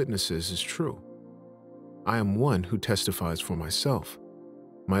of two witnesses is true. I am one who testifies for myself.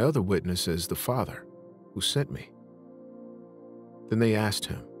 My other witness is the Father who sent me." Then they asked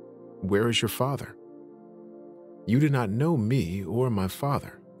him, "Where is your Father?" "You do not know me or my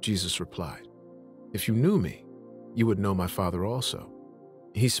Father," Jesus replied. If you knew me, you would know my Father also."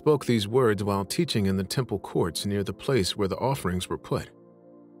 He spoke these words while teaching in the temple courts near the place where the offerings were put.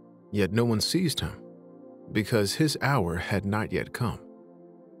 Yet no one seized him, because his hour had not yet come.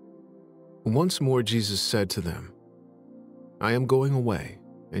 Once more Jesus said to them, "I am going away,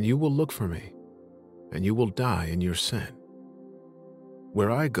 and you will look for me, and you will die in your sin.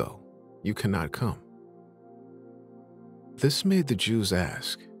 Where I go, you cannot come." This made the Jews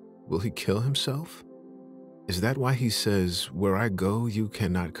ask, "Will he kill himself? Is that why he says, 'Where I go, you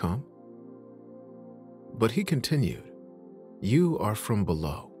cannot come'?" But he continued, "You are from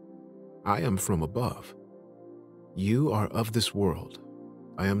below. I am from above. You are of this world.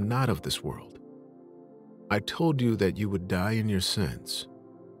 I am not of this world. I told you that you would die in your sins.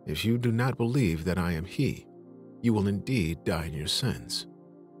 If you do not believe that I am he, you will indeed die in your sins."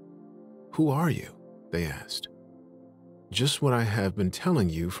 "Who are you?" they asked. "Just what I have been telling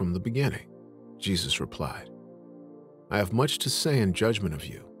you from the beginning," Jesus replied. "I have much to say in judgment of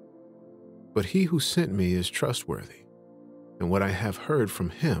you, but he who sent me is trustworthy, and what I have heard from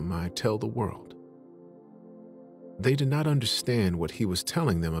him I tell the world." They did not understand what he was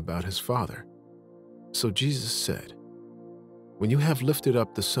telling them about his Father. So Jesus said, "When you have lifted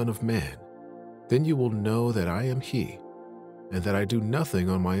up the Son of Man, then you will know that I am he, and that I do nothing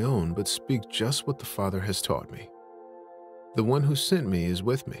on my own but speak just what the Father has taught me. The one who sent me is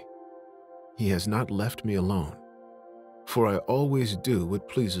with me. He has not left me alone, for I always do what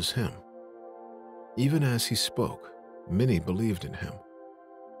pleases him." Even as he spoke, many believed in him.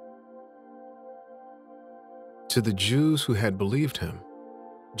 To the Jews who had believed him,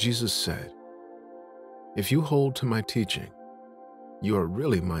 Jesus said, "If you hold to my teaching, you are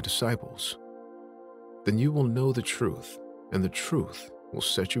really my disciples. Then you will know the truth, and the truth will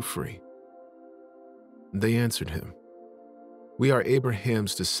set you free." They answered him, "We are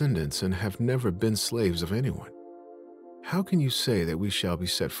Abraham's descendants and have never been slaves of anyone. How can you say that we shall be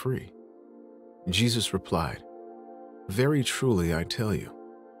set free?" Jesus replied, "Very truly I tell you,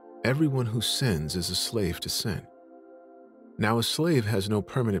 everyone who sins is a slave to sin. Now a slave has no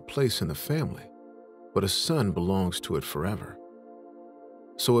permanent place in the family, but a son belongs to it forever.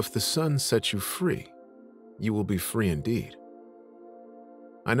 So if the Son sets you free, you will be free indeed.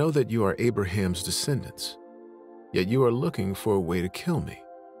 I know that you are Abraham's descendants, yet you are looking for a way to kill me,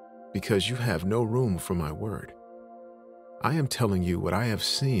 because you have no room for my word. I am telling you what I have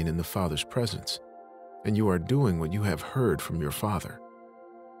seen in the Father's presence, and you are doing what you have heard from your father."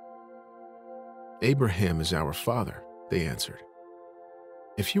 "Abraham is our father," they answered.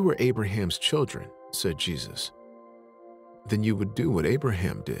 "If you were Abraham's children," said Jesus, "then you would do what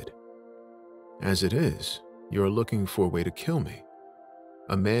Abraham did. As it is, you are looking for a way to kill me,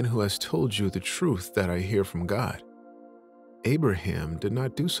 a man who has told you the truth that I hear from God. Abraham did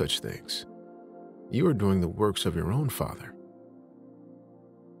not do such things. You are doing the works of your own father."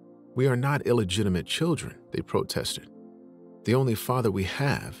 "We are not illegitimate children," they protested. "The only father we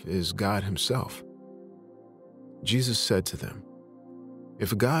have is God himself." Jesus said to them,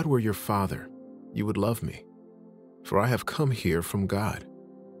 "If God were your father, you would love me, for I have come here from God.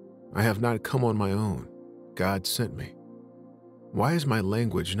 I have not come on my own. God sent me. Why is my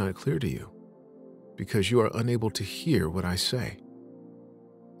language not clear to you? Because you are unable to hear what I say.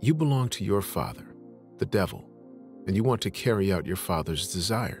 You belong to your father, the devil, and you want to carry out your father's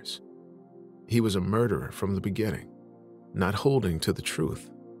desires. He was a murderer from the beginning, not holding to the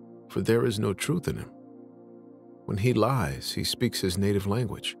truth, for there is no truth in him. When he lies, he speaks his native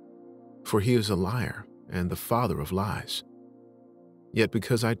language, for he is a liar and the father of lies. Yet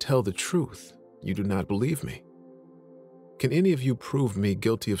because I tell the truth, you do not believe me. Can any of you prove me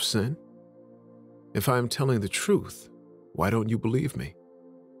guilty of sin? If I am telling the truth, why don't you believe me?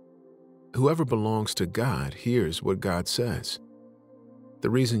 Whoever belongs to God hears what God says. The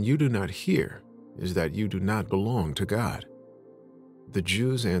reason you do not hear is that you do not belong to God." The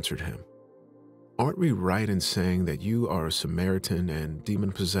Jews answered him, "Aren't we right in saying that you are a Samaritan and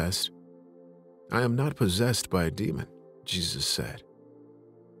demon-possessed?" "I am not possessed by a demon," Jesus said,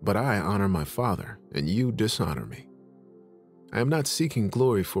 "but I honor my Father, and you dishonor me. I am not seeking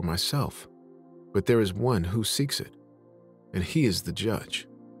glory for myself, but there is one who seeks it, and he is the judge.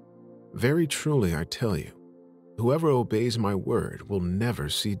 Very truly I tell you, whoever obeys my word will never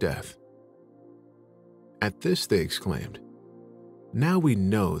see death." At this they exclaimed, "Now we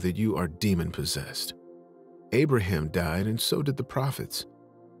know that you are demon-possessed. Abraham died, and so did the prophets.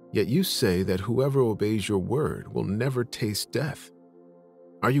 Yet you say that whoever obeys your word will never taste death.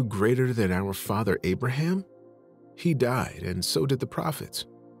 Are you greater than our father Abraham? He died, and so did the prophets.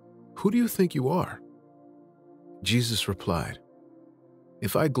 Who do you think you are?" Jesus replied,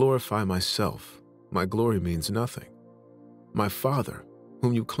 "If I glorify myself, my glory means nothing. My Father,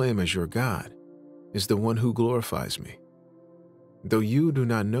 whom you claim as your God, is the one who glorifies me. Though you do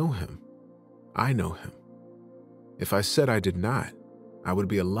not know him, I know him. If I said I did not, I would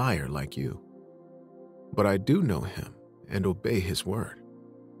be a liar like you. But I do know him and obey his word.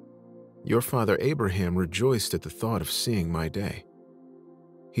 Your father Abraham rejoiced at the thought of seeing my day.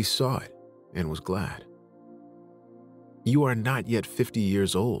 He saw it and was glad. You are not yet 50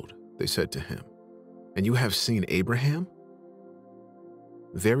 years old, they said to him, and you have seen Abraham?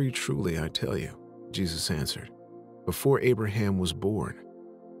 Very truly, I tell you, Jesus answered, before Abraham was born,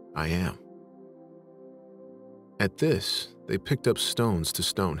 I am. At this, they picked up stones to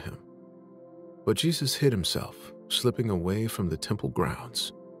stone him. But Jesus hid himself, slipping away from the temple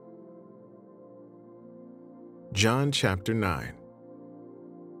grounds. John chapter 9.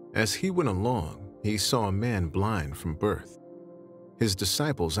 As he went along, he saw a man blind from birth. His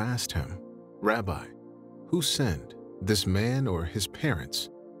disciples asked him, Rabbi, who sinned, this man or his parents,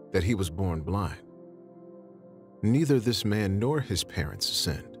 that he was born blind? Neither this man nor his parents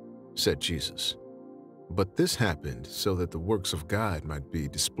sinned, said Jesus. But this happened so that the works of God might be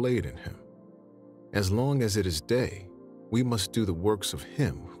displayed in him. As long as it is day, we must do the works of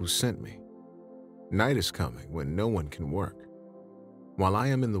him who sent me. Night is coming when no one can work. While I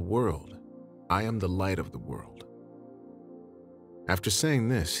am in the world, I am the light of the world. After saying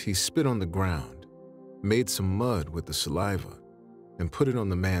this, he spit on the ground, made some mud with the saliva, and put it on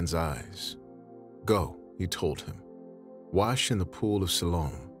the man's eyes. Go, he told him, wash in the pool of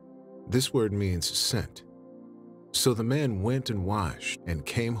Siloam. This word means sent. So the man went and washed and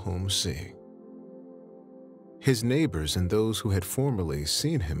came home seeing. His neighbors and those who had formerly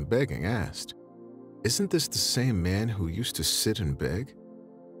seen him begging asked, Isn't this the same man who used to sit and beg?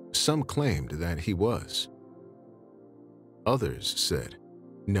 Some claimed that he was. Others said,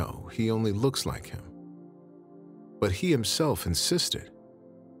 No, he only looks like him. But he himself insisted,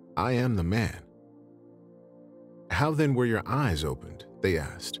 I am the man. How then were your eyes opened? They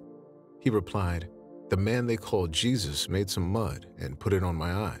asked. He replied, The man they called Jesus made some mud and put it on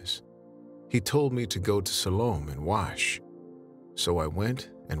my eyes. He told me to go to Siloam and wash. So I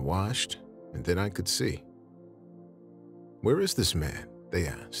went and washed, and then I could see. Where is this man? They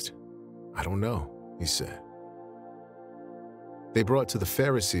asked. I don't know, he said. They brought to the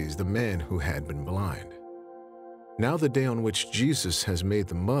Pharisees the man who had been blind. Now the day on which Jesus has made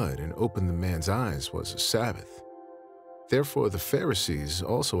the mud and opened the man's eyes was a Sabbath. Therefore the Pharisees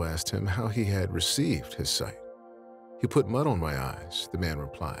also asked him how he had received his sight. He put mud on my eyes, the man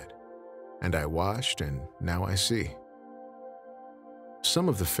replied, and I washed, and now I see. Some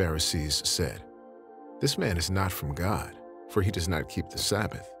of the Pharisees said, This man is not from God, for he does not keep the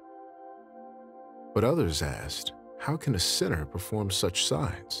Sabbath. But others asked, How can a sinner perform such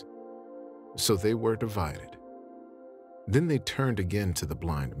signs? So they were divided. Then they turned again to the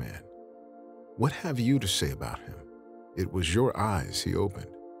blind man. What have you to say about him? It was your eyes he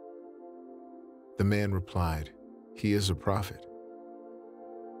opened. The man replied, He is a prophet.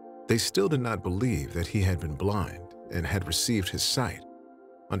 They still did not believe that he had been blind and had received his sight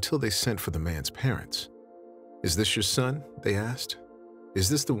until they sent for the man's parents. Is this your son? They asked. Is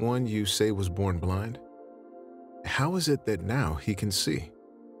this the one you say was born blind? How is it that now he can see?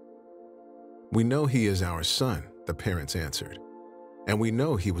 We know he is our son, the parents answered, and we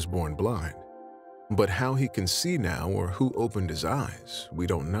know he was born blind. But how he can see now or who opened his eyes, we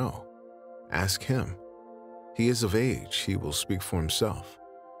don't know. Ask him. He is of age, he will speak for himself.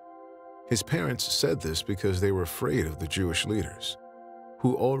 His parents said this because they were afraid of the Jewish leaders,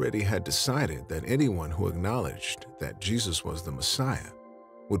 who already had decided that anyone who acknowledged that Jesus was the Messiah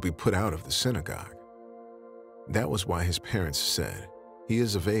would be put out of the synagogue. That was why his parents said, He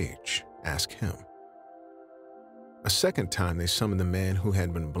is of age, ask him. A second time they summoned the man who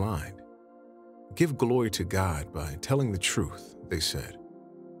had been blind. Give glory to God by telling the truth, they said.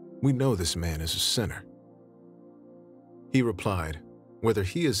 We know this man is a sinner. He replied, Whether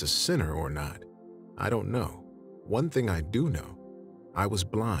he is a sinner or not, I don't know. One thing I do know, I was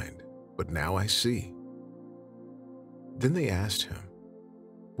blind, but now I see. Then they asked him,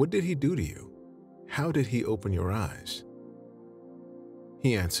 What did he do to you? How did he open your eyes?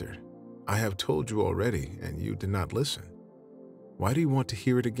 He answered, I have told you already, and you did not listen. Why do you want to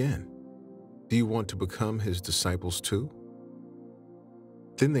hear it again? Do you want to become his disciples too?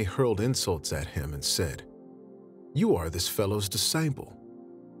 Then they hurled insults at him and said, You are this fellow's disciple.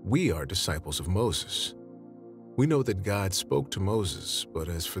 We are disciples of Moses. We know that God spoke to Moses, but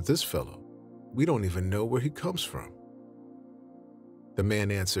as for this fellow, we don't even know where he comes from. The man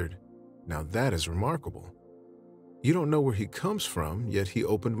answered, Now that is remarkable. You don't know where he comes from, yet he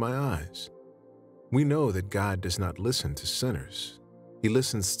opened my eyes. We know that God does not listen to sinners. He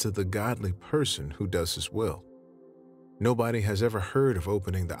listens to the godly person who does His will. Nobody has ever heard of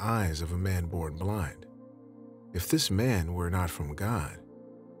opening the eyes of a man born blind. If this man were not from God,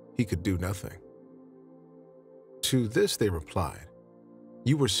 he could do nothing. To this they replied,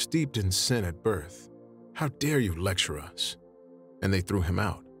 "You were steeped in sin at birth. How dare you lecture us?" And they threw him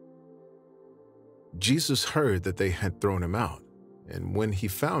out. Jesus heard that they had thrown him out, and when he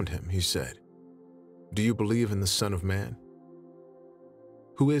found him, he said, "Do you believe in the Son of Man?"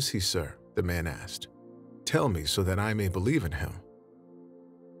 "Who is he, sir?" the man asked. "Tell me so that I may believe in him."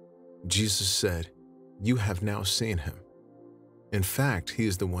 Jesus said, "You have now seen him. In fact, he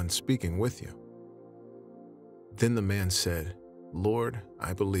is the one speaking with you." Then the man said, "Lord,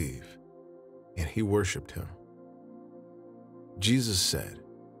 I believe," and he worshipped him. Jesus said,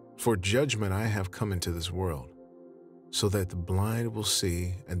 "For judgment I have come into this world, so that the blind will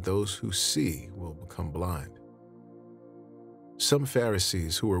see and those who see will become blind." Some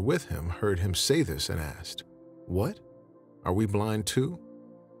Pharisees who were with him heard him say this and asked, "What? Are we blind too?"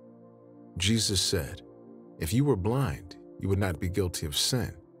 Jesus said, "If you were blind, you would not be guilty of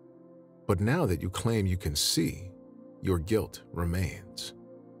sin. But now that you claim you can see, your guilt remains."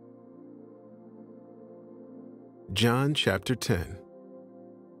 John chapter 10.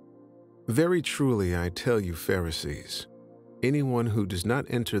 Very truly I tell you, Pharisees, anyone who does not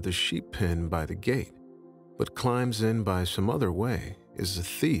enter the sheep pen by the gate, but climbs in by some other way, is a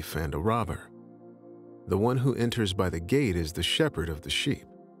thief and a robber. The one who enters by the gate is the shepherd of the sheep.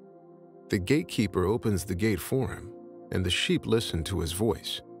 The gatekeeper opens the gate for him, and the sheep listen to his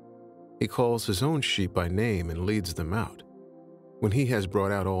voice. He calls his own sheep by name and leads them out. When he has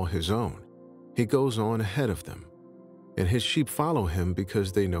brought out all his own, he goes on ahead of them, and his sheep follow him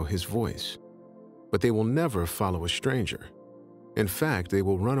because they know his voice. But they will never follow a stranger. In fact, they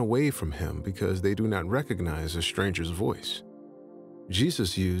will run away from him because they do not recognize a stranger's voice.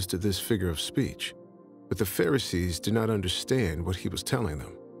 Jesus used this figure of speech, but the Pharisees did not understand what he was telling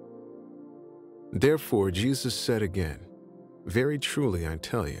them. Therefore Jesus said again, "Very truly I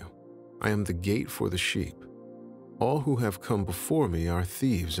tell you, I am the gate for the sheep. All who have come before me are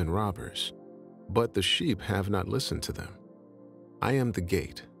thieves and robbers, but the sheep have not listened to them. I am the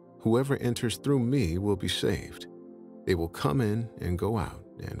gate. Whoever enters through me will be saved. They will come in and go out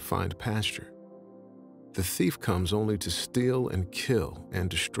and find pasture. The thief comes only to steal and kill and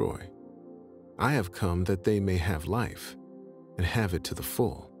destroy. I have come that they may have life and have it to the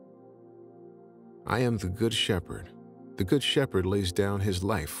full. I am the good shepherd. The good shepherd lays down his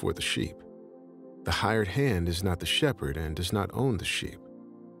life for the sheep. The hired hand is not the shepherd and does not own the sheep.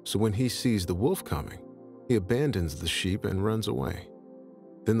 So when he sees the wolf coming, he abandons the sheep and runs away.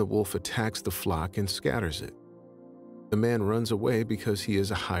 Then the wolf attacks the flock and scatters it. The man runs away because he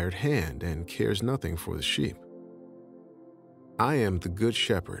is a hired hand and cares nothing for the sheep. I am the good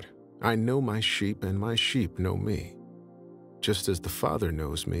shepherd. I know my sheep and my sheep know me, just as the Father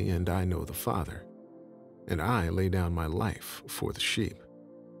knows me and I know the Father. And I lay down my life for the sheep.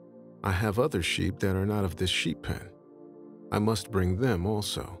 I have other sheep that are not of this sheep pen. I must bring them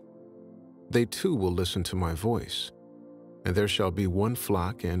also. They too will listen to my voice, and there shall be one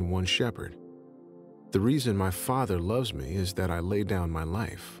flock and one shepherd. The reason my Father loves me is that I lay down my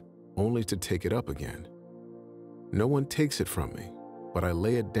life, only to take it up again. No one takes it from me, but I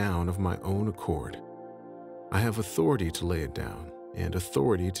lay it down of my own accord. I have authority to lay it down, and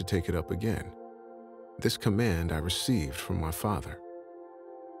authority to take it up again. This command I received from my Father."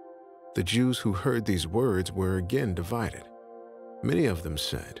 The Jews who heard these words were again divided. Many of them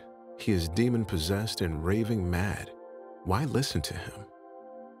said, "He is demon-possessed and raving mad. Why listen to him?"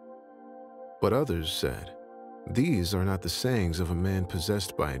 But others said, "These are not the sayings of a man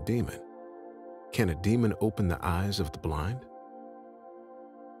possessed by a demon. Can a demon open the eyes of the blind?"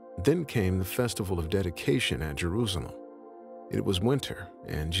 Then came the festival of dedication at Jerusalem. It was winter,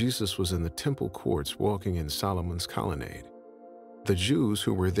 and Jesus was in the temple courts walking in Solomon's colonnade. The Jews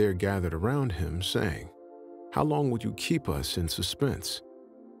who were there gathered around him, saying, "How long will you keep us in suspense?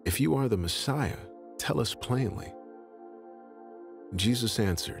 If you are the Messiah, tell us plainly." Jesus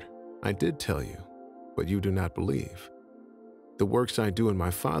answered, "I did tell you, but you do not believe. The works I do in my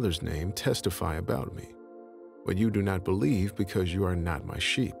Father's name testify about me, but you do not believe because you are not my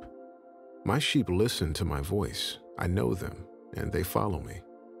sheep. My sheep listen to my voice. I know them, and they follow me.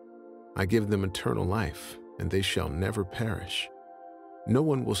 I give them eternal life, and they shall never perish. No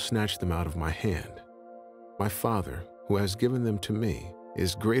one will snatch them out of my hand. My Father, who has given them to me,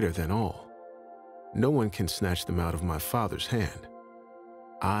 is greater than all. No one can snatch them out of my Father's hand.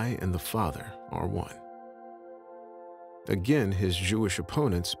 I and the Father are one." Again, his Jewish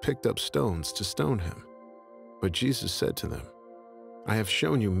opponents picked up stones to stone him. But Jesus said to them, "I have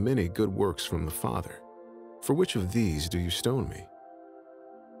shown you many good works from the Father. For which of these do you stone me?"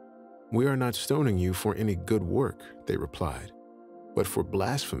 "We are not stoning you for any good work," they replied, "but for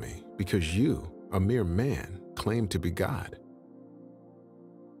blasphemy, because you, a mere man, claim to be God."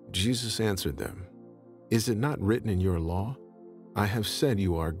 Jesus answered them, "Is it not written in your law, 'I have said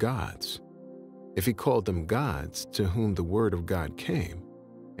you are gods'?" If he called them gods to whom the word of God came,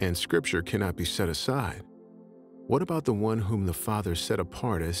 and Scripture cannot be set aside, what about the one whom the Father set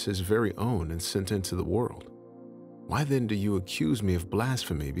apart as his very own and sent into the world? Why then do you accuse me of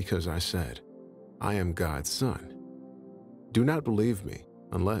blasphemy because I said, 'I am God's Son'? Do not believe me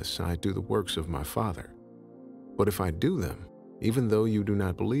unless I do the works of my Father. But if I do them, even though you do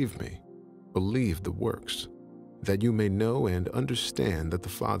not believe me, believe the works, that you may know and understand that the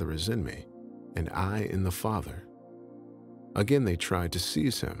Father is in me, and I in the Father." Again they tried to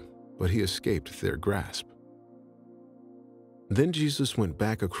seize him, but he escaped their grasp. Then Jesus went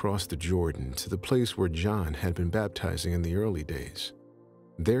back across the Jordan to the place where John had been baptizing in the early days.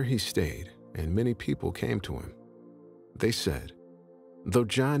 There he stayed, and many people came to him. They said, "Though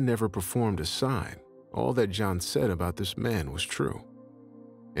John never performed a sign, all that John said about this man was true."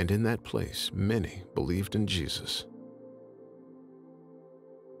 And in that place many believed in Jesus.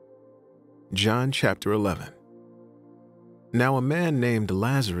 John chapter 11. Now a man named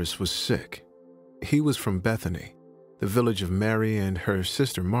Lazarus was sick. He was from Bethany, the village of Mary and her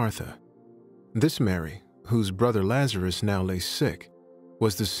sister Martha. This Mary, whose brother Lazarus now lay sick,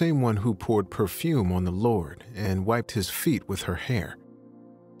 was the same one who poured perfume on the Lord and wiped his feet with her hair.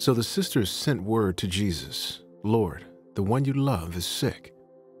 So the sisters sent word to Jesus, "Lord, the one you love is sick."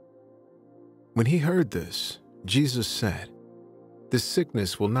 When he heard this, Jesus said, "This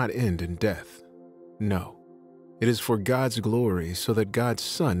sickness will not end in death. No, it is for God's glory, so that God's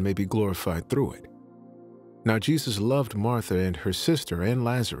Son may be glorified through it." Now Jesus loved Martha and her sister and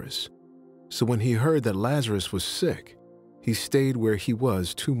Lazarus. So when he heard that Lazarus was sick, he stayed where he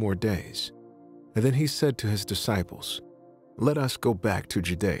was 2 more days. And then he said to his disciples, "Let us go back to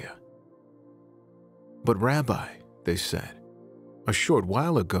Judea." "But Rabbi," they said, "a short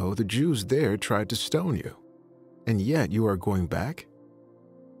while ago the Jews there tried to stone you, and yet you are going back?"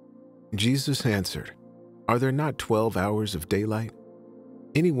 Jesus answered, "Are there not 12 hours of daylight?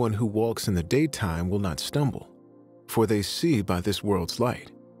 Anyone who walks in the daytime will not stumble, for they see by this world's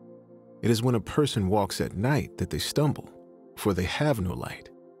light. It is when a person walks at night that they stumble, for they have no light."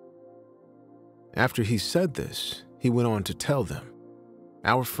 After he said this, he went on to tell them,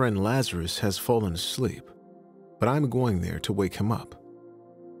 "Our friend Lazarus has fallen asleep, but I'm going there to wake him up."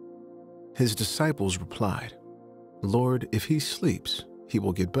 His disciples replied, "Lord, if he sleeps, he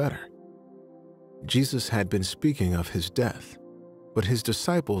will get better." Jesus had been speaking of his death, but his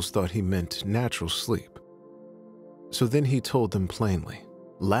disciples thought he meant natural sleep. So then he told them plainly,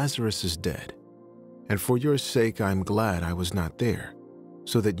 "Lazarus is dead, and for your sake I am glad I was not there,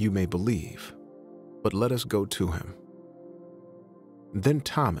 so that you may believe. But let us go to him." Then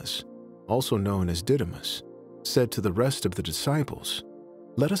Thomas, also known as Didymus, said to the rest of the disciples,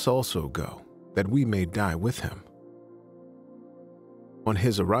 "Let us also go, that we may die with him." On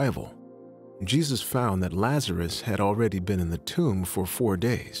his arrival, Jesus found that Lazarus had already been in the tomb for 4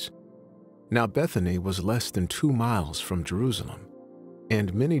 days. Now Bethany was less than 2 miles from Jerusalem,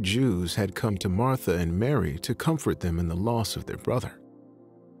 and many Jews had come to Martha and Mary to comfort them in the loss of their brother.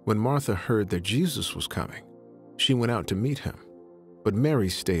 When Martha heard that Jesus was coming, she went out to meet him, but Mary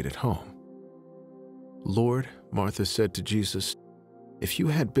stayed at home. "Lord," Martha said to Jesus, "if you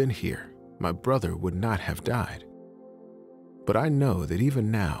had been here, my brother would not have died. But I know that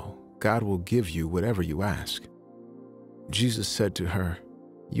even now, God will give you whatever you ask." Jesus said to her,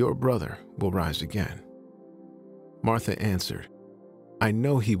 "Your brother will rise again." Martha answered, "I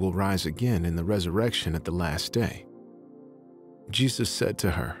know he will rise again in the resurrection at the last day." Jesus said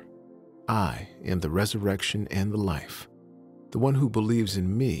to her, "I am the resurrection and the life. The one who believes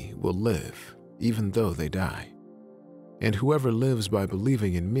in me will live, even though they die. And whoever lives by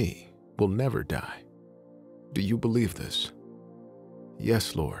believing in me will never die. Do you believe this?"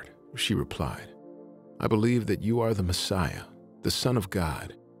 "Yes, Lord," she replied. "I believe that you are the Messiah, the Son of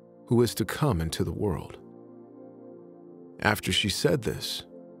God, who is to come into the world." After she said this,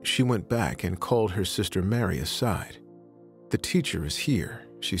 she went back and called her sister Mary aside. "The teacher is here,"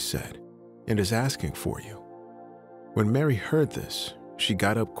 she said, "and is asking for you." When Mary heard this, she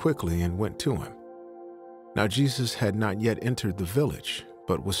got up quickly and went to him. Now Jesus had not yet entered the village,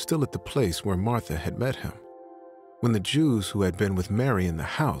 but was still at the place where Martha had met him. When the Jews who had been with Mary in the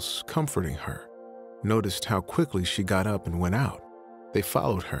house, comforting her, noticed how quickly she got up and went out. They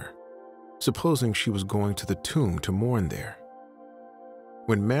followed her, supposing she was going to the tomb to mourn there.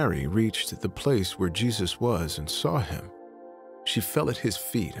 When Mary reached the place where Jesus was and saw him, she fell at his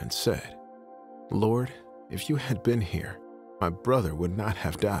feet and said, "Lord, if you had been here, my brother would not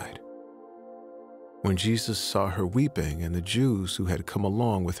have died." When Jesus saw her weeping and the Jews who had come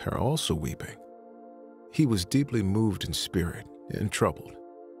along with her also weeping, he was deeply moved in spirit and troubled.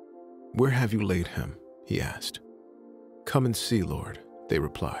 "Where have you laid him?" he asked. "Come and see, Lord," they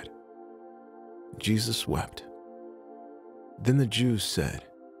replied. Jesus wept. Then the Jews said,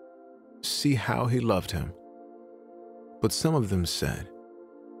 "See how he loved him." But some of them said,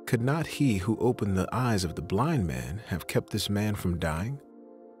 "Could not he who opened the eyes of the blind man have kept this man from dying?"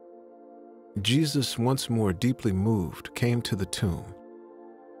 Jesus, once more deeply moved, came to the tomb.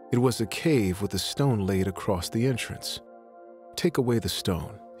 It was a cave with a stone laid across the entrance. "Take away the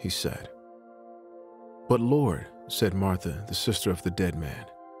stone," he said. "But Lord," said Martha, the sister of the dead man,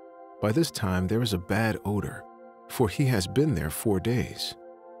 "by this time there is a bad odor, for he has been there 4 days."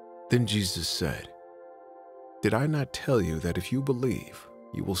 Then Jesus said, "Did I not tell you that if you believe,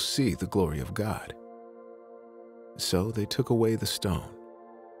 you will see the glory of God?" So they took away the stone.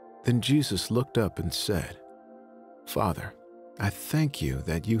 Then Jesus looked up and said, "Father, I thank you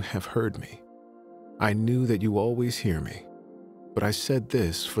that you have heard me. I knew that you always hear me, but I said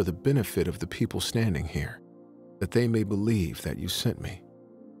this for the benefit of the people standing here, that they may believe that you sent me."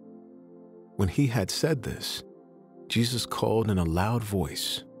 When he had said this, Jesus called in a loud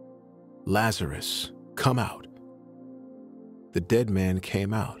voice, "Lazarus, come out." The dead man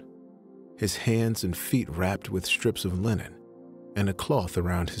came out, his hands and feet wrapped with strips of linen and a cloth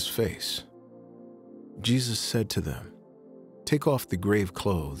around his face. Jesus said to them, "Take off the grave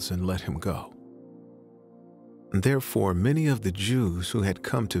clothes and let him go." Therefore, many of the Jews who had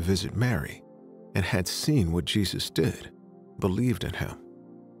come to visit Mary and had seen what Jesus did believed in him.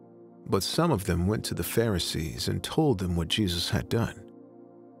 But some of them went to the Pharisees and told them what Jesus had done.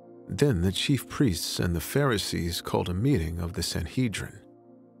 Then the chief priests and the Pharisees called a meeting of the Sanhedrin.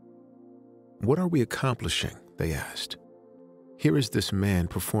 "What are we accomplishing?" they asked. "Here is this man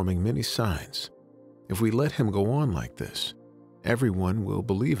performing many signs. If we let him go on like this, everyone will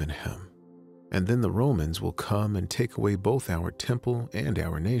believe in him, and then the Romans will come and take away both our temple and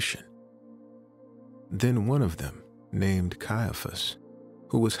our nation." Then one of them, named Caiaphas,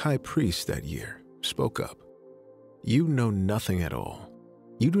 who was high priest that year, spoke up, "You know nothing at all.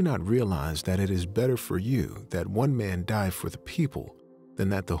 You do not realize that it is better for you that one man die for the people than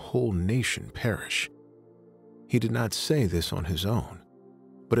that the whole nation perish." He did not say this on his own,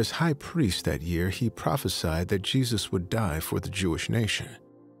 but as high priest that year he prophesied that Jesus would die for the Jewish nation,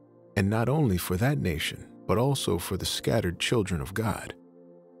 and not only for that nation, but also for the scattered children of God,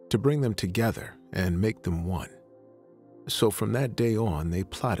 to bring them together and make them one. So from that day on they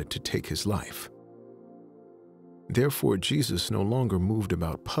plotted to take his life. Therefore Jesus no longer moved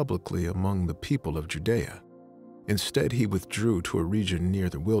about publicly among the people of Judea. Instead he withdrew to a region near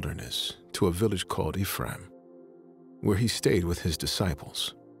the wilderness, to a village called Ephraim, where he stayed with his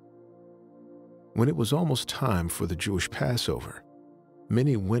disciples. When it was almost time for the Jewish Passover,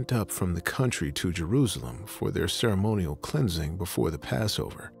 many went up from the country to Jerusalem for their ceremonial cleansing before the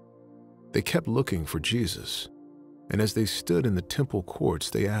Passover. They kept looking for Jesus, and as they stood in the temple courts,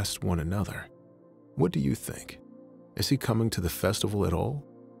 they asked one another, "What do you think? Is he coming to the festival at all?"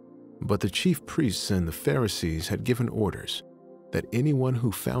 But the chief priests and the Pharisees had given orders that anyone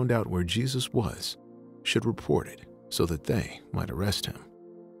who found out where Jesus was should report it, so that they might arrest him.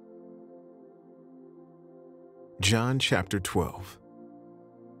 John chapter 12.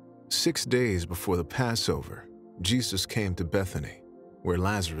 6 days before the Passover, Jesus came to Bethany, where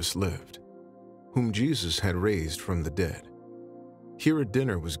Lazarus lived, whom Jesus had raised from the dead. Here a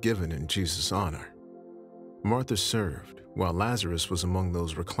dinner was given in Jesus' honor. Martha served, while Lazarus was among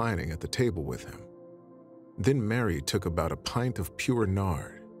those reclining at the table with him. Then Mary took about a pint of pure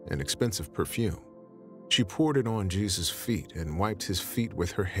nard, an expensive perfume. She poured it on Jesus' feet and wiped his feet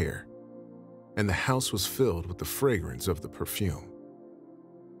with her hair, and the house was filled with the fragrance of the perfume.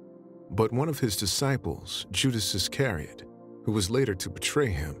 But one of his disciples, Judas Iscariot, who was later to betray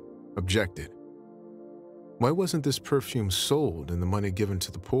him, objected. "Why wasn't this perfume sold and the money given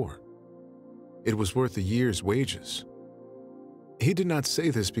to the poor? It was worth a year's wages." He did not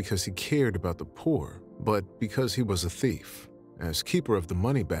say this because he cared about the poor, but because he was a thief. As keeper of the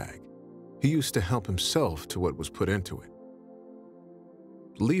money bag, he used to help himself to what was put into it.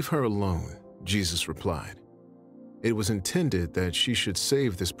 "Leave her alone," Jesus replied. "It was intended that she should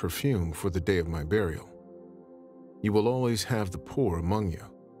save this perfume for the day of my burial. You will always have the poor among you,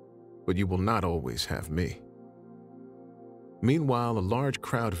 but you will not always have me." Meanwhile, a large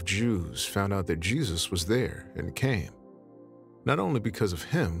crowd of Jews found out that Jesus was there and came, not only because of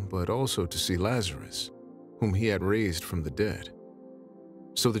him, but also to see Lazarus, whom he had raised from the dead.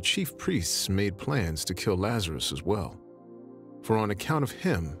 So the chief priests made plans to kill Lazarus as well, for on account of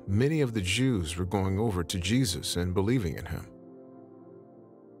him, many of the Jews were going over to Jesus and believing in him.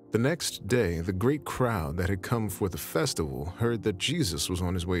 The next day, the great crowd that had come for the festival heard that Jesus was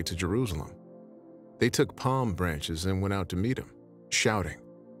on his way to Jerusalem. They took palm branches and went out to meet him, shouting,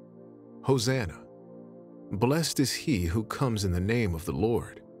 "Hosanna! Blessed is he who comes in the name of the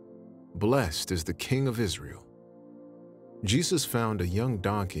Lord. Blessed is the King of Israel." Jesus found a young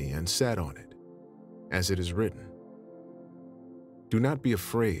donkey and sat on it, as it is written, "Do not be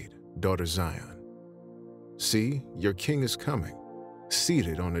afraid, daughter Zion. See, your king is coming,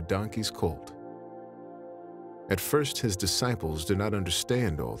 seated on a donkey's colt." At first, his disciples did not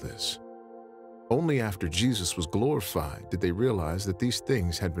understand all this. Only after Jesus was glorified did they realize that these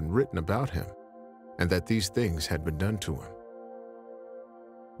things had been written about him and that these things had been done to him.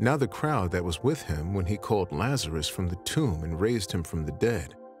 Now the crowd that was with him when he called Lazarus from the tomb and raised him from the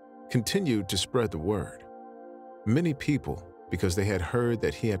dead continued to spread the word. Many people, because they had heard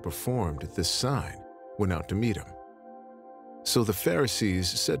that he had performed this sign, went out to meet him. So the Pharisees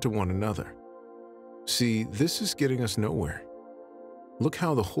said to one another, "See, this is getting us nowhere. Look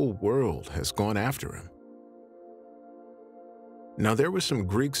how the whole world has gone after him." Now there were some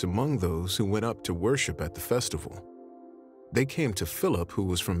Greeks among those who went up to worship at the festival. They came to Philip, who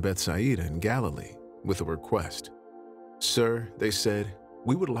was from Bethsaida in Galilee, with a request. "Sir," they said,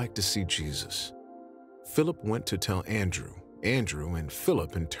 "we would like to see Jesus." Philip went to tell Andrew. Andrew and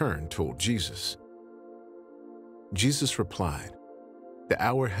Philip in turn told Jesus. Jesus replied, "The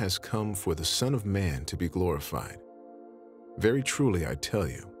hour has come for the Son of Man to be glorified. Very truly I tell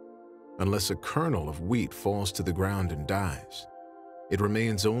you, unless a kernel of wheat falls to the ground and dies, it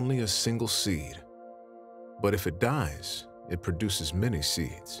remains only a single seed. But if it dies, it produces many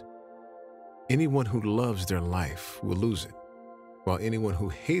seeds. Anyone who loves their life will lose it, while anyone who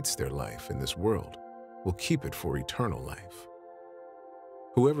hates their life in this world will keep it for eternal life.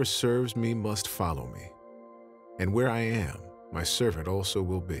 Whoever serves me must follow me, and where I am, my servant also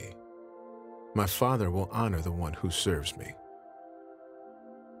will be. My Father will honor the one who serves me.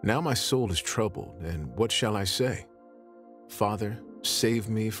 Now my soul is troubled, and what shall I say? Father, save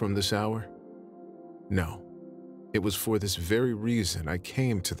me from this hour? No, it was for this very reason I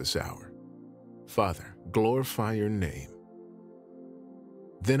came to this hour. Father, glorify your name."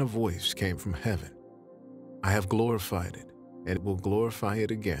 Then a voice came from heaven, "I have glorified it, and it will glorify it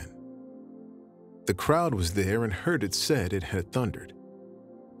again." The crowd was there and heard it said it had thundered.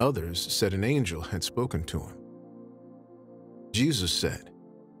 Others said an angel had spoken to him. Jesus said,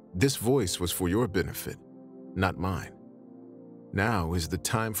 "This voice was for your benefit, not mine. Now is the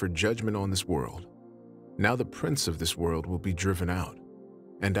time for judgment on this world. Now the prince of this world will be driven out,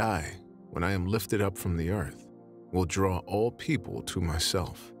 and I, when I am lifted up from the earth, will draw all people to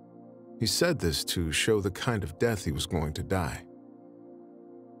myself." He said this to show the kind of death he was going to die.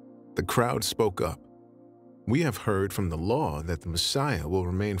 The crowd spoke up. "We have heard from the law that the Messiah will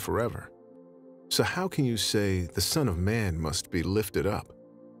remain forever. So how can you say the Son of Man must be lifted up?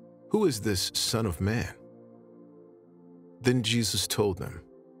 Who is this Son of Man?" Then Jesus told them,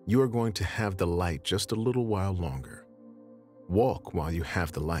 "You are going to have the light just a little while longer. Walk while you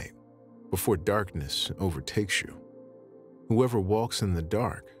have the light, before darkness overtakes you. Whoever walks in the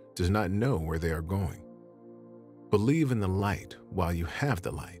dark does not know where they are going. Believe in the light while you have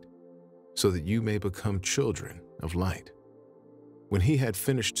the light, so that you may become children of light." When he had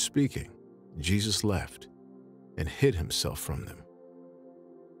finished speaking, Jesus left and hid himself from them.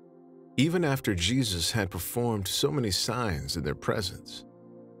 Even after Jesus had performed so many signs in their presence,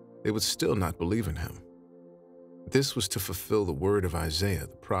 they would still not believe in him. This was to fulfill the word of Isaiah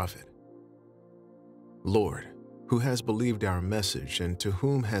the prophet. "Lord, who has believed our message, and to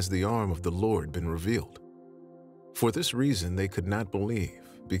whom has the arm of the Lord been revealed?" For this reason they could not believe,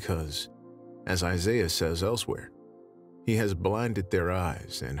 because, as Isaiah says elsewhere, he has blinded their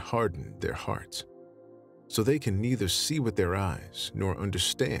eyes and hardened their hearts, so they can neither see with their eyes nor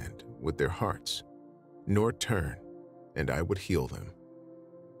understand with their hearts, nor turn, and I would heal them.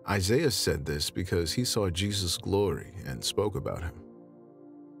 Isaiah said this because he saw Jesus' glory and spoke about him.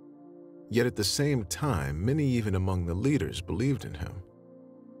 Yet at the same time, many even among the leaders believed in him.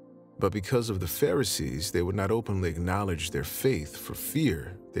 But because of the Pharisees, they would not openly acknowledge their faith for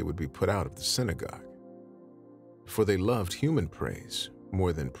fear they would be put out of the synagogue. For they loved human praise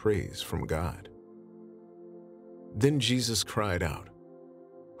more than praise from God. Then Jesus cried out,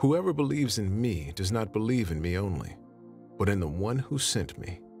 Whoever believes in me does not believe in me only, but in the one who sent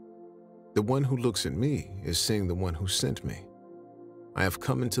me. The one who looks at me is seeing the one who sent me. I have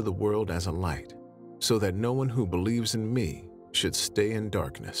come into the world as a light, so that no one who believes in me should stay in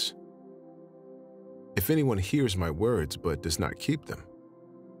darkness. If anyone hears my words but does not keep them,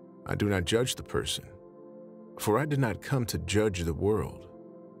 I do not judge the person, for I did not come to judge the world,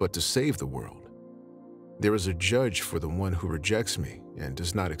 but to save the world. There is a judge for the one who rejects me and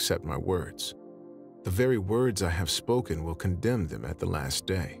does not accept my words. The very words I have spoken will condemn them at the last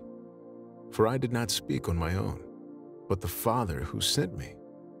day. For I did not speak on my own, but the Father who sent me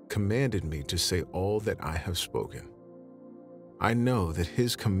commanded me to say all that I have spoken. I know that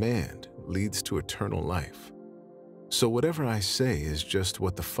his command leads to eternal life. So whatever I say is just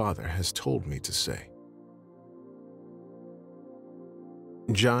what the Father has told me to say.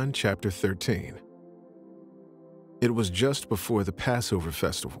 John chapter 13. It was just before the Passover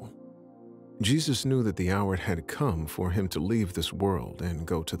festival. Jesus knew that the hour had come for him to leave this world and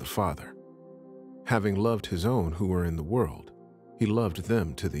go to the Father. Having loved his own who were in the world, he loved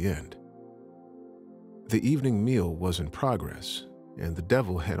them to the end. The evening meal was in progress, and the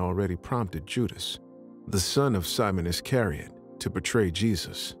devil had already prompted Judas, the son of Simon Iscariot, to betray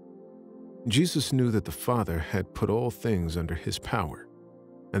Jesus. Jesus knew that the Father had put all things under his power,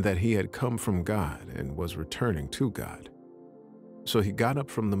 and that he had come from God and was returning to God. So he got up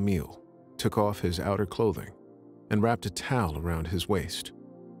from the meal, took off his outer clothing, and wrapped a towel around his waist.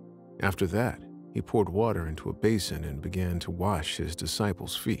 After that, he poured water into a basin and began to wash his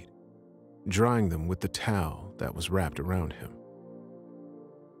disciples' feet, drying them with the towel that was wrapped around him.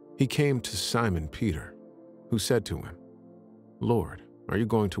 He came to Simon Peter, who said to him, "Lord, are you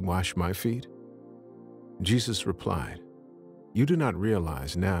going to wash my feet?" Jesus replied, "You do not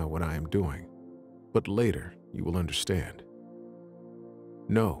realize now what I am doing, but later you will understand."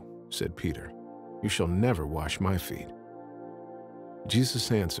 "No," said Peter, "you shall never wash my feet."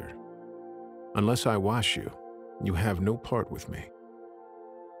 Jesus answered, "Unless I wash you, you have no part with me."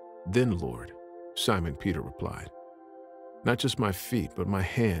 "Then, Lord," Simon Peter replied, "not just my feet, but my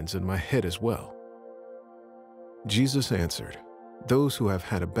hands and my head as well." Jesus answered, "Those who have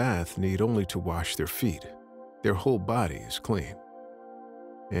had a bath need only to wash their feet. Their whole body is clean.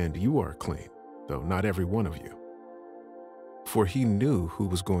 And you are clean, though not every one of you." For he knew who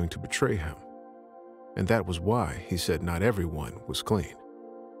was going to betray him, and that was why he said not everyone was clean.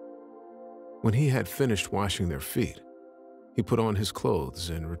 When he had finished washing their feet, he put on his clothes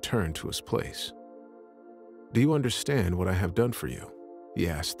and returned to his place. "Do you understand what I have done for you?" he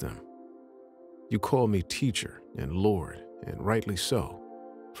asked them. "You call me teacher and Lord, and rightly so,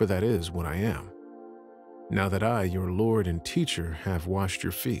 for that is what I am. Now that I, your Lord and teacher, have washed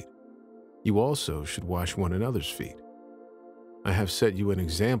your feet, you also should wash one another's feet. I have set you an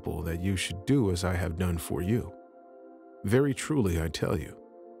example that you should do as I have done for you. Very truly I tell you,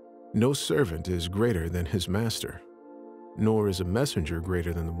 no servant is greater than his master, nor is a messenger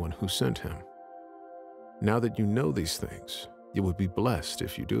greater than the one who sent him. Now that you know these things, you will be blessed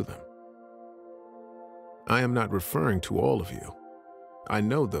if you do them. I am not referring to all of you. I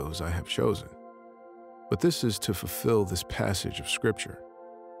know those I have chosen. But this is to fulfill this passage of Scripture.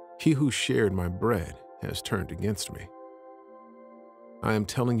 He who shared my bread has turned against me. I am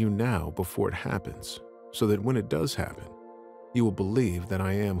telling you now before it happens, so that when it does happen, you will believe that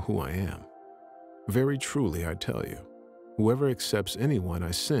I am who I am. Very truly I tell you, whoever accepts anyone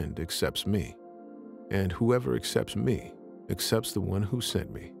I send accepts me, and whoever accepts me accepts the one who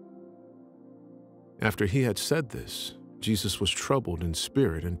sent me." After he had said this, Jesus was troubled in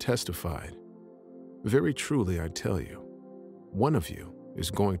spirit and testified, "Very truly I tell you, one of you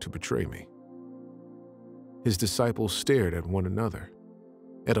is going to betray me." His disciples stared at one another,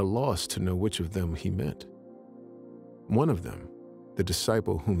 at a loss to know which of them he meant. One of them, the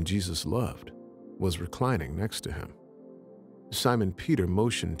disciple whom Jesus loved, was reclining next to him. Simon Peter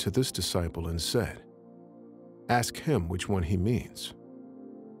motioned to this disciple and said, "Ask him which one he means."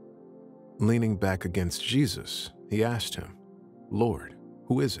 Leaning back against Jesus, he asked him, "Lord,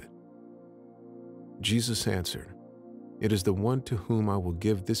 who is it?" Jesus answered, "It is the one to whom I will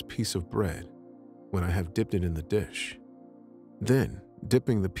give this piece of bread when I have dipped it in the dish." Then,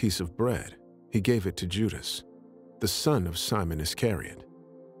 dipping the piece of bread, he gave it to Judas, the son of Simon Iscariot.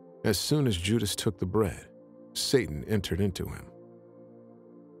 As soon as Judas took the bread, Satan entered into him.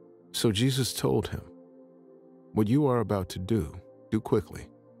 So Jesus told him, "What you are about to do, do quickly."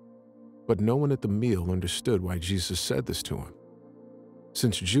 But no one at the meal understood why Jesus said this to him.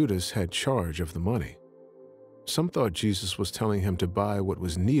 Since Judas had charge of the money, some thought Jesus was telling him to buy what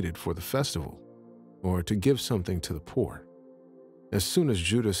was needed for the festival, or to give something to the poor. As soon as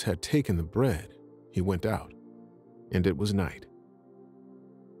Judas had taken the bread, he went out, and it was night.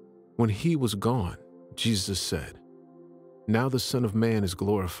 When he was gone, Jesus said, "Now the Son of Man is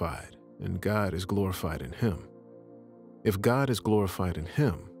glorified, and God is glorified in him. If God is glorified in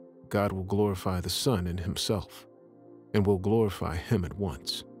him, God will glorify the Son in himself, and will glorify him at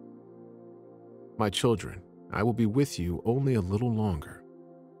once. My children, I will be with you only a little longer.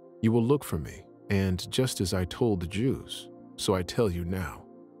 You will look for me, and just as I told the Jews, so I tell you now,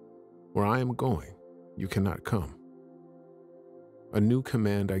 where I am going, you cannot come. A new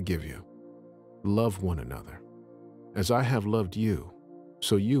command I give you, love one another. As I have loved you,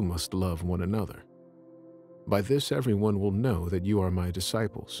 so you must love one another. By this everyone will know that you are my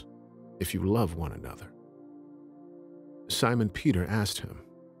disciples, if you love one another." Simon Peter asked him,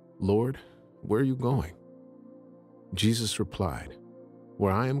 "Lord, where are you going?" Jesus replied,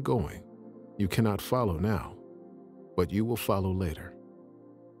 "Where I am going, you cannot follow now, but you will follow later."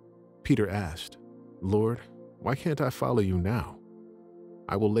 Peter asked, "Lord, why can't I follow you now?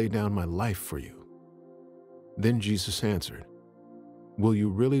 I will lay down my life for you." Then Jesus answered, "Will you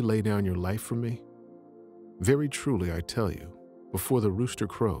really lay down your life for me? Very truly I tell you, before the rooster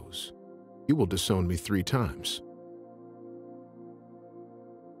crows, you will disown me 3 times.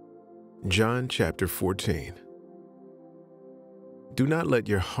 John chapter 14. Do not let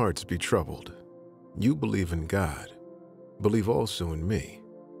your hearts be troubled. You believe in God, believe also in me.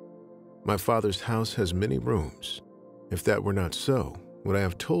 My Father's house has many rooms. If that were not so, would I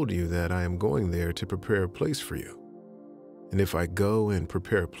have told you that I am going there to prepare a place for you? And if I go and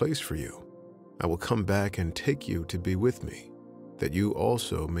prepare a place for you, I will come back and take you to be with me, that you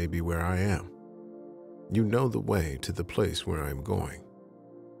also may be where I am. You know the way to the place where I am going."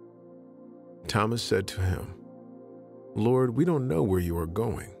 Thomas said to him, "Lord, we don't know where you are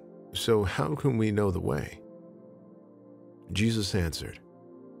going, so how can we know the way?" Jesus answered,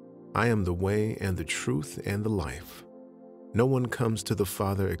 "I am the way and the truth and the life. No one comes to the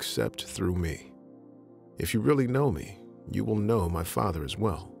Father except through me. If you really know me, you will know my Father as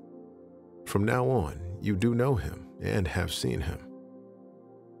well. From now on, you do know him and have seen him."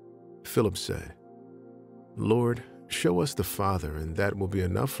 Philip said, "Lord, show us the Father, and that will be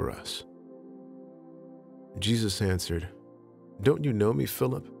enough for us." Jesus answered, "Don't you know me,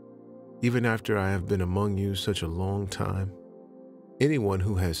 Philip, even after I have been among you such a long time? Anyone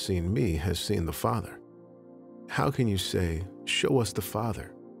who has seen me has seen the Father. How can you say, 'Show us the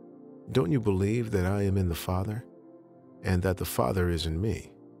Father'? Don't you believe that I am in the Father, and that the Father is in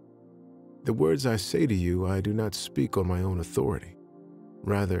me? The words I say to you I do not speak on my own authority.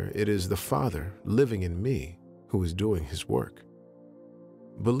 Rather, it is the Father living in me who is doing his work.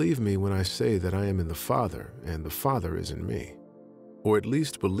 Believe me when I say that I am in the Father and the Father is in me, or at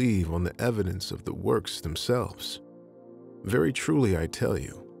least believe on the evidence of the works themselves. Very truly I tell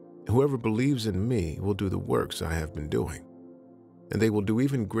you, whoever believes in me will do the works I have been doing, and they will do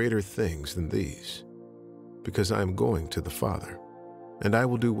even greater things than these, because I am going to the Father, and I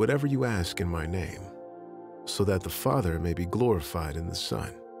will do whatever you ask in my name, so that the Father may be glorified in the Son.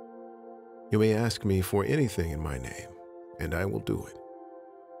 You may ask me for anything in my name, and I will do it.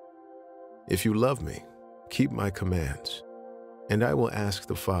 If you love me, keep my commands, and I will ask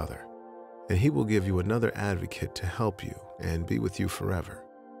the Father, and he will give you another advocate to help you and be with you forever,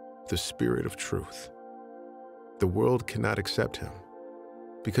 the Spirit of truth. The world cannot accept him,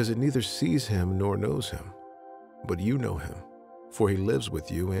 because it neither sees him nor knows him, but you know him, for he lives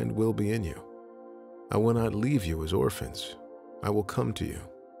with you and will be in you. I will not leave you as orphans. I will come to you.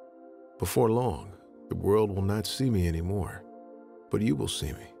 Before long, the world will not see me anymore, but you will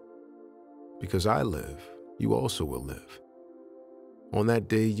see me. Because I live, you also will live. On that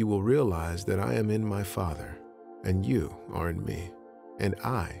day you will realize that I am in my Father, and you are in me, and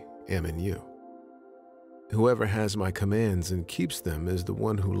I am in you. Whoever has my commands and keeps them is the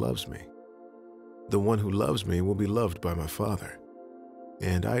one who loves me. The one who loves me will be loved by my Father,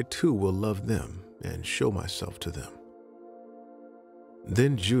 and I too will love them and show myself to them."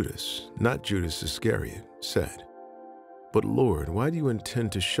 Then Judas, not Judas Iscariot, said, "But Lord, why do you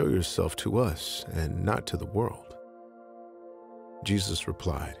intend to show yourself to us and not to the world?" Jesus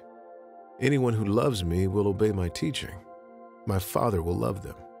replied, "Anyone who loves me will obey my teaching. My Father will love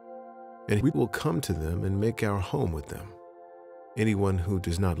them, and we will come to them and make our home with them. Anyone who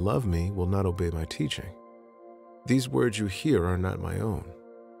does not love me will not obey my teaching. These words you hear are not my own.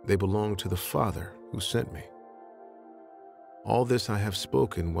 They belong to the Father who sent me. All this I have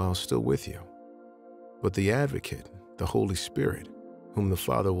spoken while still with you. But the Advocate, the Holy Spirit, whom the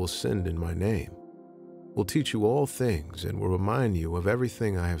Father will send in my name, will teach you all things and will remind you of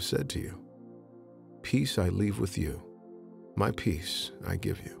everything I have said to you. Peace I leave with you. My peace I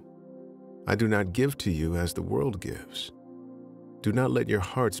give you. I do not give to you as the world gives. Do not let your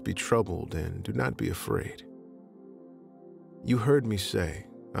hearts be troubled, and do not be afraid. You heard me say,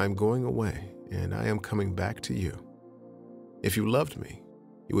 I am going away, and I am coming back to you. If you loved me,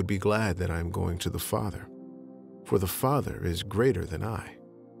 you would be glad that I am going to the Father, for the Father is greater than I.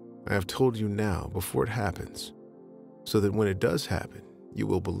 I have told you now before it happens, so that when it does happen, you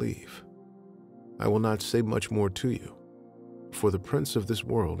will believe. I will not say much more to you, for the prince of this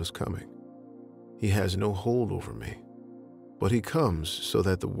world is coming. He has no hold over me, but he comes so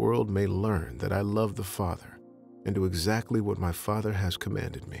that the world may learn that I love the Father and do exactly what my Father has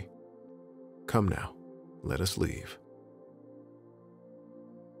commanded me. Come now, let us leave.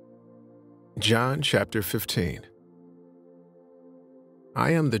 John chapter 15.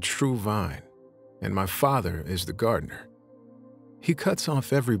 I am the true vine, and my Father is the gardener. He cuts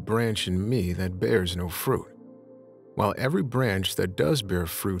off every branch in me that bears no fruit, while every branch that does bear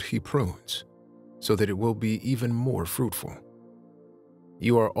fruit he prunes, so that it will be even more fruitful.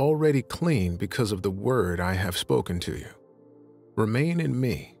 You are already clean because of the word I have spoken to you. Remain in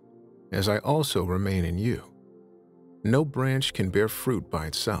me, as I also remain in you. No branch can bear fruit by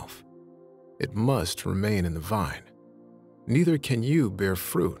itself. It must remain in the vine. Neither can you bear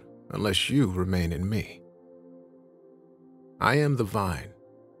fruit unless you remain in me. I am the vine,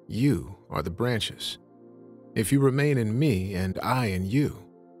 you are the branches. If you remain in me and I in you,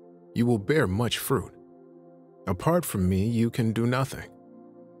 you will bear much fruit. Apart from me, you can do nothing.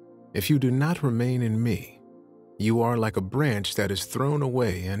 If you do not remain in me, you are like a branch that is thrown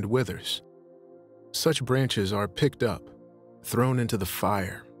away and withers. Such branches are picked up, thrown into the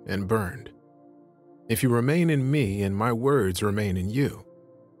fire, and burned. If you remain in me and my words remain in you,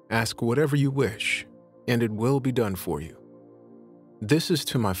 ask whatever you wish, and it will be done for you. This is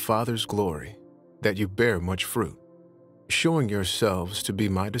to my Father's glory, that you bear much fruit, showing yourselves to be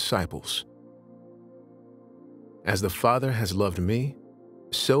my disciples. As the Father has loved me,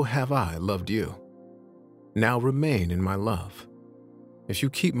 so have I loved you. Now remain in my love. If you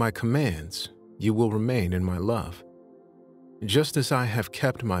keep my commands, you will remain in my love, just as I have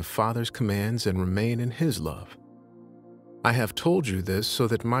kept my Father's commands and remain in his love. I have told you this so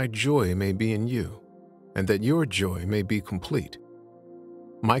that my joy may be in you, and that your joy may be complete.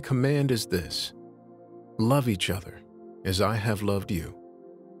 My command is this: love each other as I have loved you.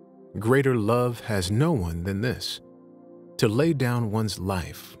 Greater love has no one than this, to lay down one's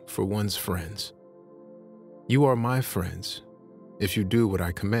life for one's friends. You are my friends if you do what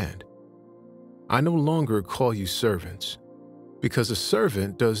I command. I no longer call you servants, because a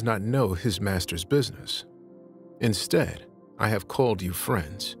servant does not know his master's business. Instead, I have called you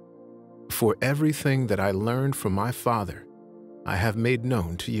friends. For everything that I learned from my Father, I have made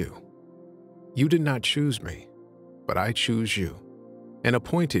known to you. You did not choose me, but I chose you, and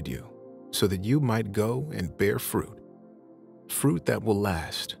appointed you, so that you might go and bear fruit, fruit that will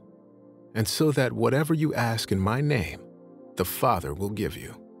last, and so that whatever you ask in my name, the Father will give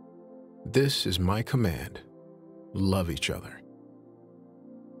you. This is my command: love each other.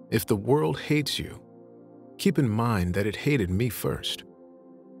 If the world hates you, keep in mind that it hated me first.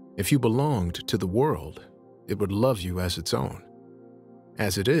 If you belonged to the world, it would love you as its own.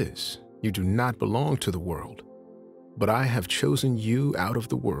 As it is, you do not belong to the world, but I have chosen you out of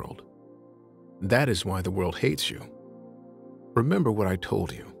the world. That is why the world hates you. Remember what I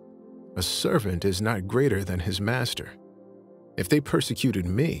told you. A servant is not greater than his master. If they persecuted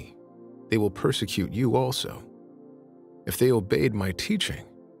me, they will persecute you also. If they obeyed my teaching,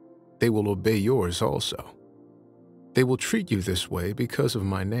 they will obey yours also. They will treat you this way because of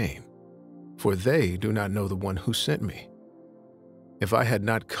my name, for they do not know the one who sent me. If I had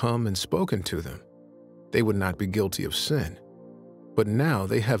not come and spoken to them, they would not be guilty of sin. But now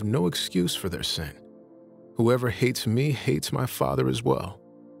they have no excuse for their sin. Whoever hates me hates my Father as well.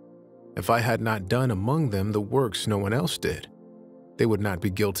 If I had not done among them the works no one else did, they would not be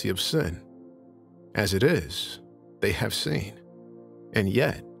guilty of sin. As it is, they have seen, and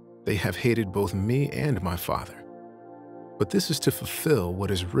yet they have hated both me and my Father. But this is to fulfill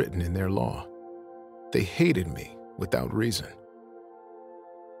what is written in their law. They hated me without reason.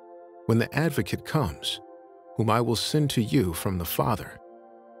 When the Advocate comes, whom I will send to you from the Father,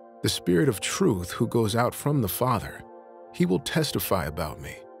 the Spirit of truth who goes out from the Father, he will testify about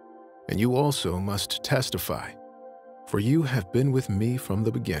me, and you also must testify, for you have been with me from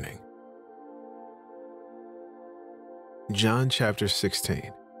the beginning. John chapter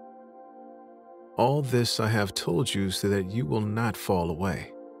 16. All this I have told you so that you will not fall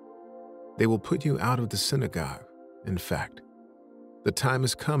away. They will put you out of the synagogue. In fact, The time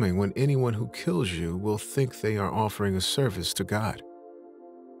is coming when anyone who kills you will think they are offering a service to God.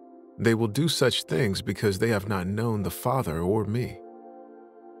 They will do such things because they have not known the Father or me.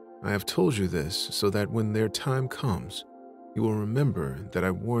 I have told you this so that when their time comes, you will remember that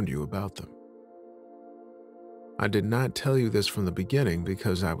I warned you about them. I did not tell you this from the beginning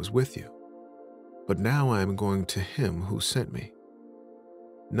because I was with you, but now I am going to him who sent me.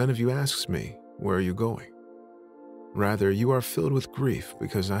 None of you asks me, where are you going? Rather, you are filled with grief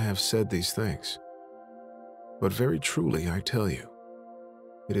because I have said these things. But very truly I tell you,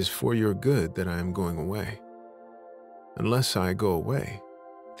 it is for your good that I am going away. Unless I go away,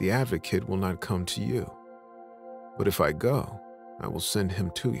 the advocate will not come to you. But if I go, I will send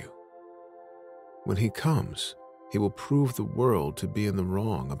him to you. When he comes, he will prove the world to be in the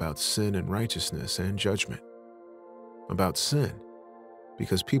wrong about sin and righteousness and judgment. About sin,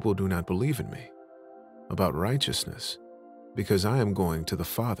 because people do not believe in me. About righteousness, because I am going to the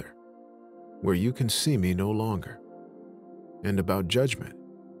Father, where you can see me no longer. And about judgment,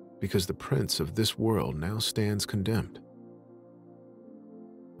 because the prince of this world now stands condemned.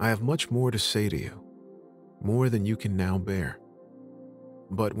 I have much more to say to you, more than you can now bear.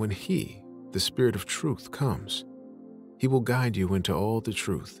 But when he, the Spirit of truth, comes, he will guide you into all the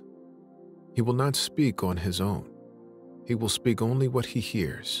truth. He will not speak on his own. He will speak only what he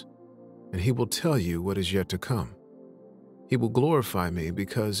hears, and he will tell you what is yet to come. He will glorify me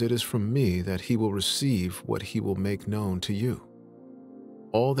because it is from me that he will receive what he will make known to you.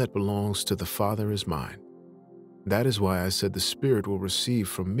 All that belongs to the Father is mine. That is why I said the Spirit will receive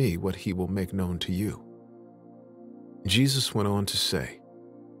from me what he will make known to you. Jesus went on to say,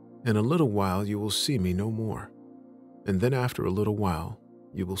 in a little while you will see me no more, and then after a little while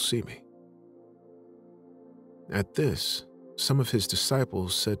you will see me. At this, some of his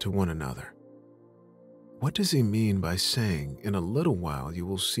disciples said to one another, what does he mean by saying, in a little while you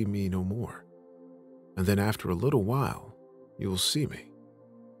will see me no more, and then after a little while you will see me?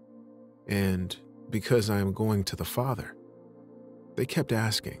 And because I am going to the Father, they kept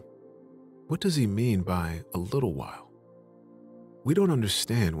asking, what does he mean by a little while? We don't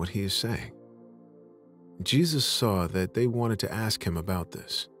understand what he is saying. Jesus saw that they wanted to ask him about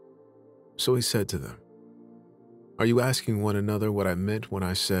this, so he said to them, are you asking one another what I meant when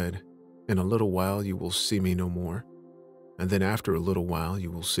I said, in a little while you will see me no more, and then after a little while you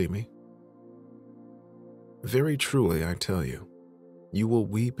will see me? Very truly I tell you, you will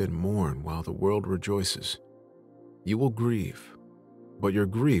weep and mourn while the world rejoices. You will grieve, but your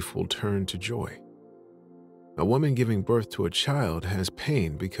grief will turn to joy. A woman giving birth to a child has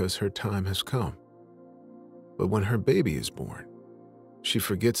pain because her time has come. But when her baby is born, she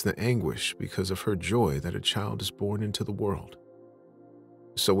forgets the anguish because of her joy that a child is born into the world.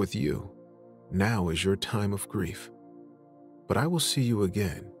 So with you, now is your time of grief. But I will see you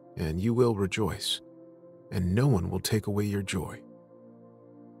again, and you will rejoice, and no one will take away your joy.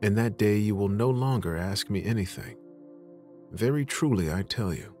 In that day you will no longer ask me anything. Very truly I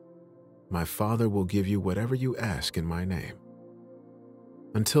tell you, my Father will give you whatever you ask in my name.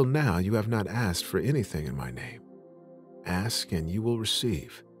 Until now you have not asked for anything in my name. Ask and you will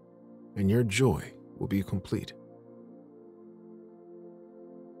receive, and your joy will be complete.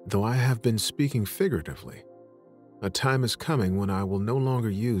 Though I have been speaking figuratively, a time is coming when I will no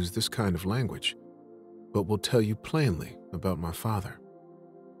longer use this kind of language, but will tell you plainly about my Father.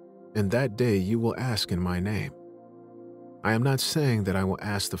 In that day you will ask in my name. I am not saying that I will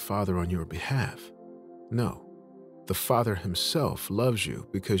ask the Father on your behalf. No, the Father himself loves you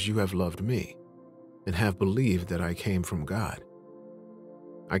because you have loved me and have believed that I came from God.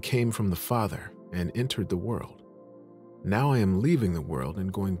 I came from the Father and entered the world. Now I am leaving the world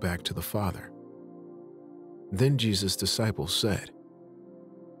and going back to the Father. Then Jesus' disciples said,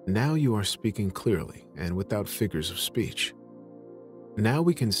 now you are speaking clearly and without figures of speech. Now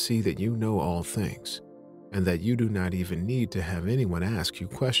we can see that you know all things, and that you do not even need to have anyone ask you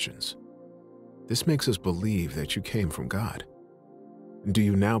questions. This makes us believe that you came from God. Do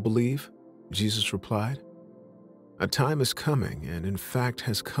you now believe? Jesus replied. A time is coming, and in fact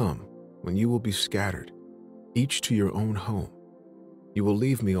has come, when you will be scattered, each to your own home. You will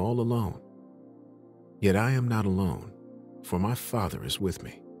leave me all alone. Yet I am not alone, for my Father is with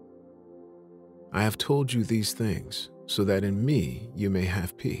me. I have told you these things, so that in me you may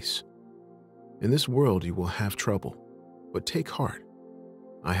have peace. In this world you will have trouble, but take heart.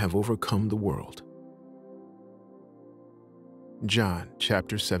 I have overcome the world. John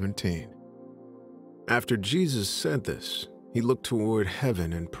chapter 17. After Jesus said this, he looked toward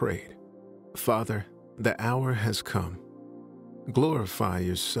heaven and prayed, Father, the hour has come. Glorify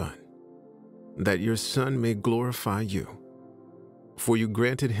your Son, that your Son may glorify you. For you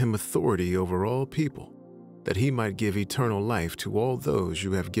granted him authority over all people, that he might give eternal life to all those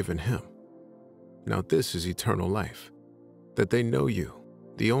you have given him. Now this is eternal life, that they know you,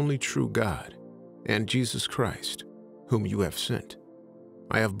 the only true God, and Jesus Christ, whom you have sent.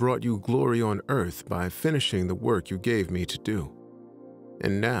 I have brought you glory on earth by finishing the work you gave me to do.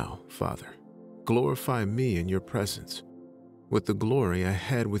 And now, Father, glorify me in your presence, with the glory I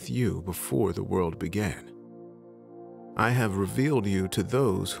had with you before the world began. I have revealed you to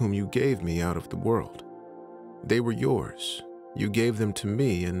those whom you gave me out of the world. They were yours. You gave them to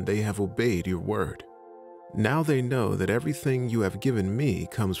me, and they have obeyed your word. Now they know that everything you have given me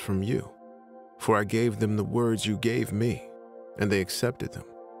comes from you. For I gave them the words you gave me, and they accepted them.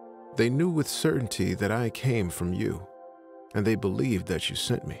 They knew with certainty that I came from you, and they believed that you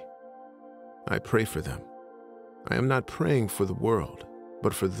sent me. I pray for them. I am not praying for the world,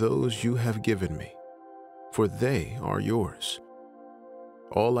 but for those you have given me, for they are yours.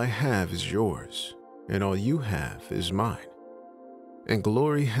 All I have is yours, and all you have is mine. And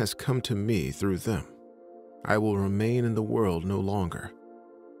glory has come to me through them. I will remain in the world no longer,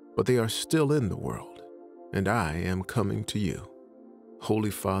 but they are still in the world, and I am coming to you.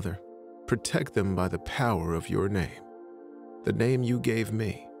 Holy Father, protect them by the power of your name, the name you gave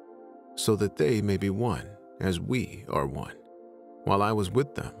me, so that they may be one as we are one. While I was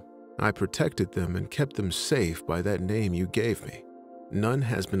with them, I protected them and kept them safe by that name you gave me. None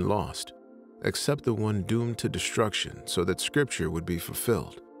has been lost, except the one doomed to destruction, so that Scripture would be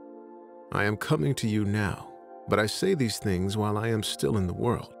fulfilled. I am coming to you now, but I say these things while I am still in the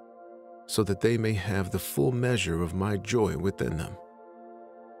world, so that they may have the full measure of my joy within them.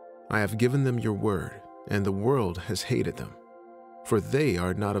 I have given them your word, and the world has hated them, for they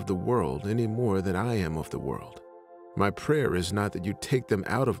are not of the world any more than I am of the world. My prayer is not that you take them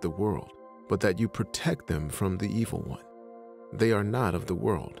out of the world, but that you protect them from the evil one. They are not of the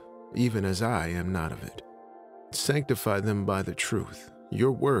world, even as I am not of it. Sanctify them by the truth.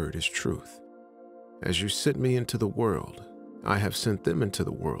 Your word is truth. As you sent me into the world, I have sent them into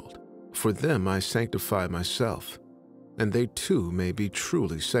the world. For them I sanctify myself, and they too may be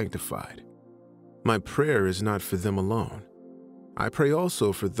truly sanctified. My prayer is not for them alone. I pray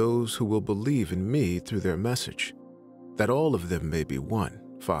also for those who will believe in me through their message, that all of them may be one,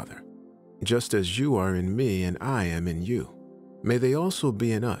 Father. Just as you are in me and I am in you, may they also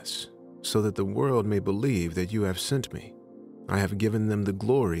be in us, so that the world may believe that you have sent me. I have given them the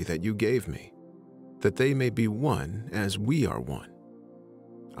glory that you gave me, that they may be one as we are one.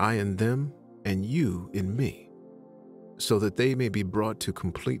 I in them and you in me, so that they may be brought to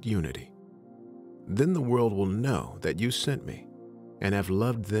complete unity. Then the world will know that you sent me and have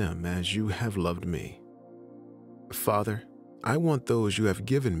loved them as you have loved me. Father, I want those you have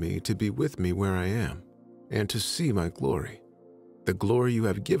given me to be with me where I am and to see my glory, the glory you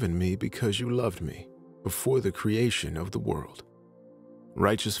have given me because you loved me before the creation of the world.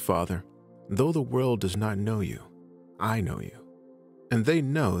 Righteous Father, though the world does not know you, I know you, and they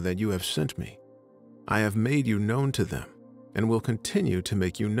know that you have sent me. I have made you known to them and will continue to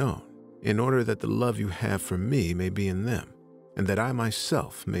make you known, in order that the love you have for me may be in them, and that I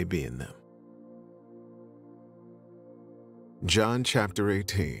myself may be in them. John chapter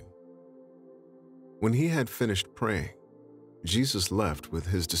 18. When he had finished praying, Jesus left with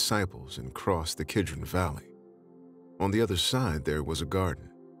his disciples and crossed the Kidron Valley. On the other side there was a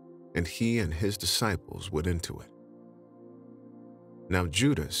garden, and he and his disciples went into it. Now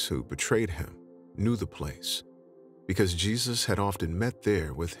Judas, who betrayed him, knew the place, because Jesus had often met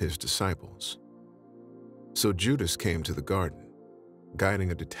there with his disciples. So Judas came to the garden,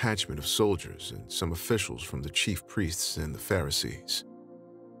 guiding a detachment of soldiers and some officials from the chief priests and the Pharisees.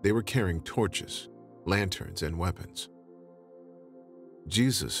 They were carrying torches, lanterns, and weapons.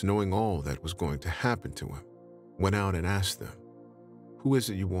 Jesus, knowing all that was going to happen to him, went out and asked them, "Who is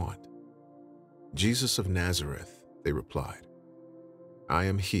it you want?" "Jesus of Nazareth," they replied. "I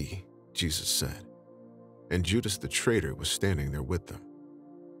am he," Jesus said. And Judas the traitor was standing there with them.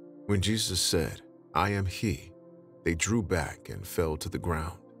 When Jesus said, "I am he," they drew back and fell to the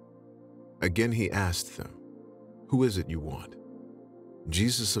ground. Again he asked them, "Who is it you want?"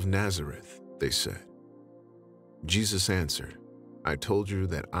 "Jesus of Nazareth," they said. Jesus answered, "I told you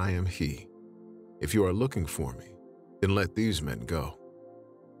that I am he. If you are looking for me, then let these men go."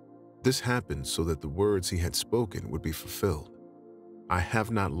 This happened so that the words he had spoken would be fulfilled. "I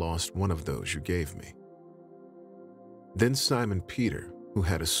have not lost one of those you gave me." Then Simon Peter, who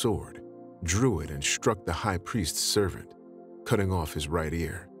had a sword, drew it and struck the high priest's servant, cutting off his right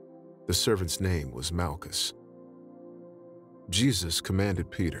ear. The servant's name was Malchus. Jesus commanded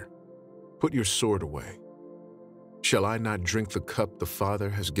Peter, "Put your sword away." Shall I not drink the cup the Father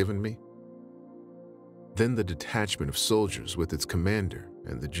has given me?" Then the detachment of soldiers with its commander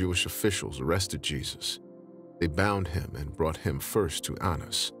and the Jewish officials arrested Jesus. They bound him and brought him first to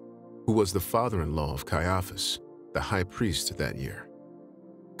Annas, who was the father-in-law of Caiaphas, the high priest that year.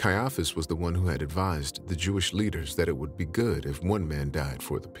 Caiaphas was the one who had advised the Jewish leaders that it would be good if one man died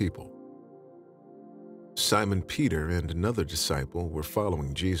for the people. Simon Peter and another disciple were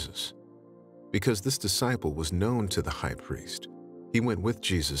following Jesus. Because this disciple was known to the high priest, he went with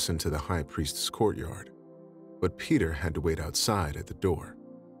Jesus into the high priest's courtyard, but Peter had to wait outside at the door.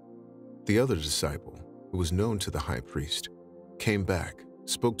 The other disciple, who was known to the high priest, came back,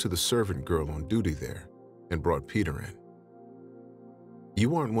 spoke to the servant girl on duty there, and brought Peter in.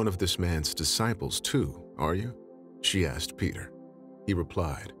 "You aren't one of this man's disciples too, are you?" she asked Peter. He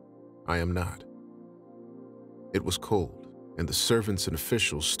replied, "I am not." It was cold, and the servants and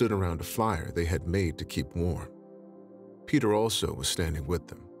officials stood around a fire they had made to keep warm. Peter also was standing with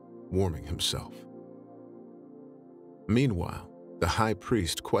them, warming himself. Meanwhile, the high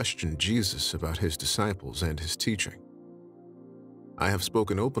priest questioned Jesus about his disciples and his teaching. "I have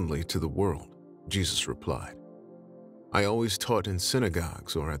spoken openly to the world," Jesus replied. "I always taught in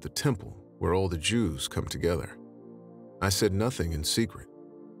synagogues or at the temple where all the Jews come together. I said nothing in secret.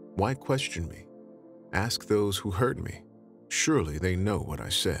 Why question me? Ask those who heard me. Surely they know what I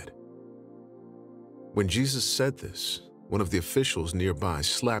said." When Jesus said this, one of the officials nearby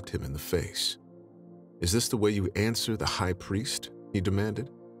slapped him in the face. "Is this the way you answer the high priest?" he demanded.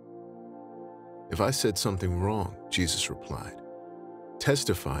 "If I said something wrong," Jesus replied,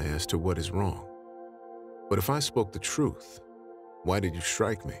 "testify as to what is wrong. But if I spoke the truth, why did you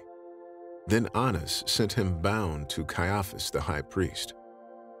strike me?" Then Annas sent him bound to Caiaphas the high priest.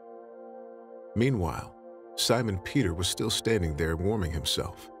 Meanwhile, Simon Peter was still standing there warming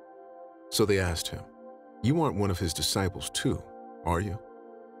himself. So they asked him, "You aren't one of his disciples too, are you?"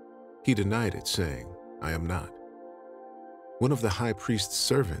 He denied it, saying, "I am not." One of the high priest's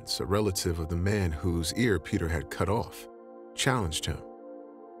servants, a relative of the man whose ear Peter had cut off, challenged him.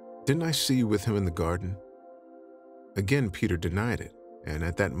 "Didn't I see you with him in the garden?" Again Peter denied it, and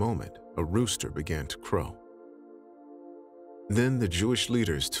at that moment a rooster began to crow. Then the Jewish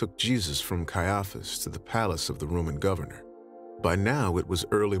leaders took Jesus from Caiaphas to the palace of the Roman governor. By now it was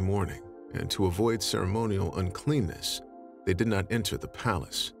early morning, and to avoid ceremonial uncleanness, they did not enter the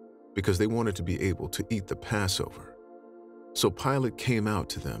palace, because they wanted to be able to eat the Passover. So Pilate came out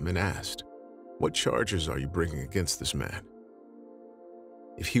to them and asked, "What charges are you bringing against this man?"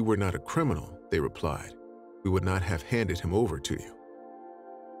 "If he were not a criminal," they replied, "we would not have handed him over to you."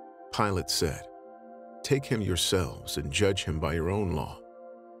 Pilate said, "Take him yourselves and judge him by your own law."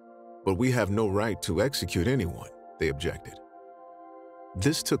 "But we have no right to execute anyone," they objected.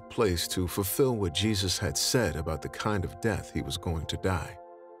 This took place to fulfill what Jesus had said about the kind of death he was going to die.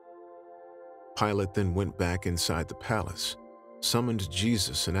 Pilate then went back inside the palace, summoned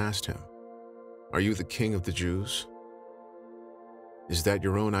Jesus and asked him, "Are you the king of the Jews?" "Is that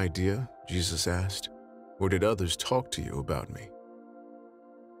your own idea?" Jesus asked, "or did others talk to you about me?"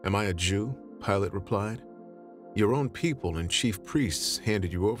 "Am I a Jew?" Pilate replied. "Your own people and chief priests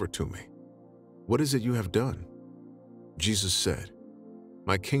handed you over to me. What is it you have done?" Jesus said,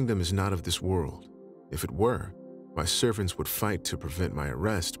 "My kingdom is not of this world. If it were, my servants would fight to prevent my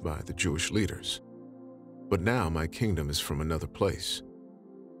arrest by the Jewish leaders. But now my kingdom is from another place."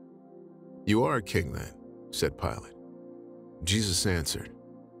 "You are a king then," said Pilate. Jesus answered,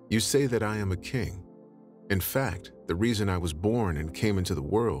 "You say that I am a king. In fact, the reason I was born and came into the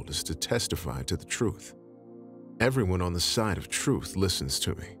world is to testify to the truth. Everyone on the side of truth listens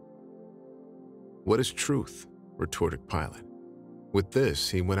to me." "What is truth?" retorted Pilate. With this,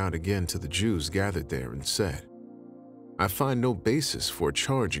 he went out again to the Jews gathered there and said, "I find no basis for a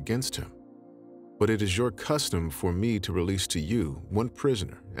charge against him. But it is your custom for me to release to you one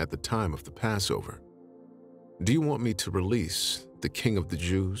prisoner at the time of the Passover. Do you want me to release the King of the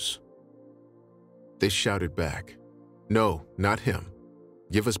Jews?" They shouted back, "No, not him.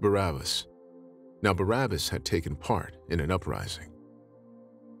 Give us Barabbas." Now Barabbas had taken part in an uprising.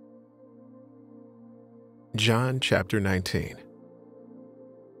 John chapter 19.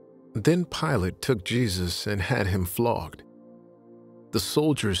 Then Pilate took Jesus and had him flogged. The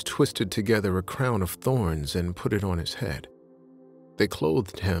soldiers twisted together a crown of thorns and put it on his head. They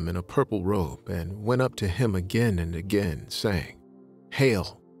clothed him in a purple robe and went up to him again and again, saying,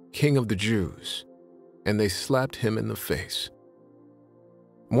 "Hail, King of the Jews!" And they slapped him in the face.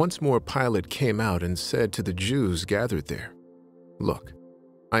 Once more Pilate came out and said to the Jews gathered there, "Look,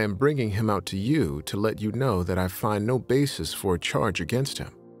 I am bringing him out to you to let you know that I find no basis for a charge against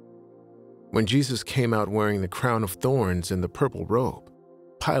him." When Jesus came out wearing the crown of thorns and the purple robe,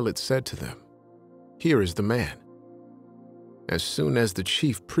 Pilate said to them, "Here is the man." As soon as the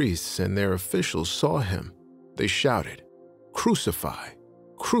chief priests and their officials saw him, they shouted, "Crucify!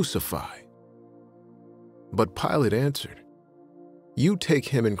 Crucify!" But Pilate answered, "You take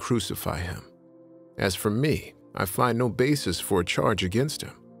him and crucify him. As for me, I find no basis for a charge against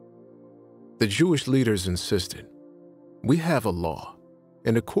him." The Jewish leaders insisted, "We have a law,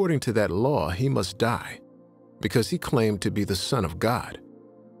 and according to that law he must die, because he claimed to be the Son of God."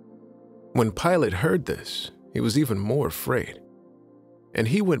 When Pilate heard this, he was even more afraid, and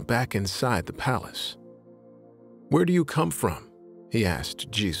he went back inside the palace. "Where do you come from?" he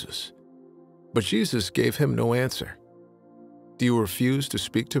asked Jesus. But Jesus gave him no answer. "Do you refuse to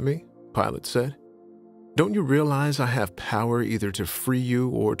speak to me?" Pilate said. "Don't you realize I have power either to free you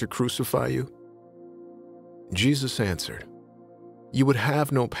or to crucify you?" Jesus answered, "You would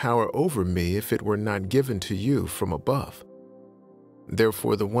have no power over me if it were not given to you from above.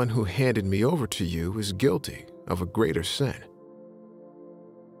 Therefore, the one who handed me over to you is guilty of a greater sin."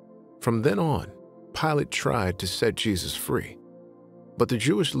 From then on, Pilate tried to set Jesus free. But the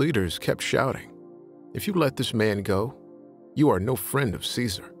Jewish leaders kept shouting, "If you let this man go, you are no friend of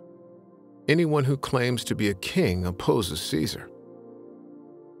Caesar. Anyone who claims to be a king opposes Caesar."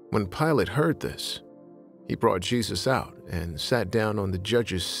 When Pilate heard this, he brought Jesus out and sat down on the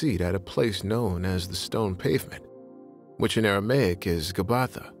judge's seat at a place known as the Stone Pavement, which in Aramaic is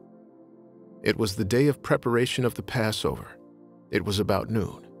Gabbatha. It was the day of preparation of the Passover. It was about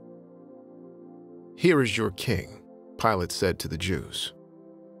noon. "Here is your king," Pilate said to the Jews.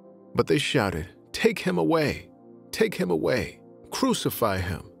 But they shouted, "Take him away! Take him away! Crucify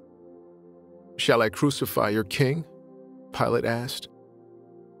him!" "Shall I crucify your king?" Pilate asked.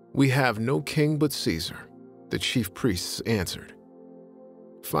 "We have no king but Caesar," the chief priests answered.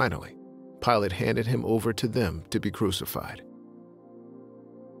 Finally, Pilate handed him over to them to be crucified.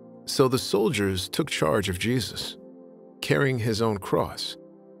 So the soldiers took charge of Jesus. Carrying his own cross,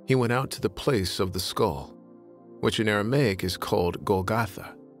 he went out to the place of the skull, which in Aramaic is called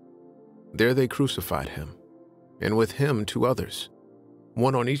Golgotha. There they crucified him, and with him 2 others,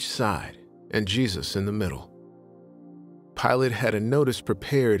 one on each side and Jesus in the middle. Pilate had a notice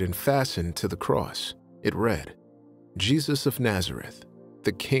prepared and fastened to the cross. It read, "Jesus of Nazareth,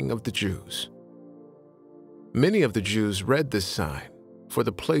 the King of the Jews." Many of the Jews read this sign, for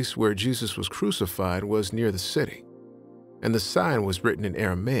the place where Jesus was crucified was near the city, and the sign was written in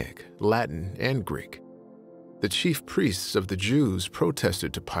Aramaic, Latin, and Greek. The chief priests of the Jews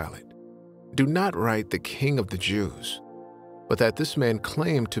protested to Pilate, "Do not write the King of the Jews, but that this man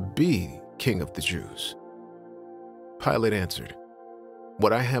claimed to be King of the Jews." Pilate answered,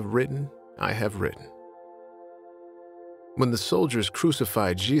 "What I have written, I have written." When the soldiers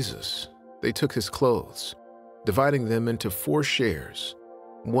crucified Jesus, they took his clothes, dividing them into 4 shares,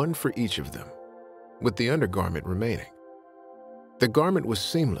 one for each of them, with the undergarment remaining. The garment was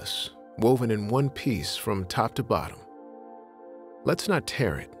seamless, woven in one piece from top to bottom. "Let's not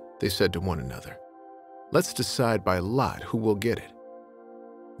tear it," they said to one another. "Let's decide by lot who will get it."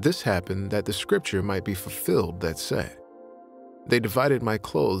 This happened that the scripture might be fulfilled that said, "They divided my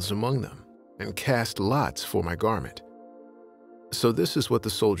clothes among them and cast lots for my garment." So this is what the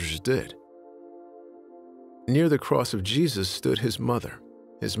soldiers did. Near the cross of Jesus stood his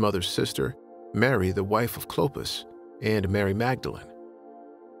mother's sister, Mary, the wife of Clopas, and Mary Magdalene.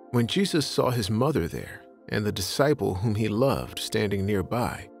 When Jesus saw his mother there and the disciple whom he loved standing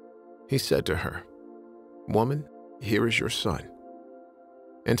nearby, he said to her, "Woman, here is your son."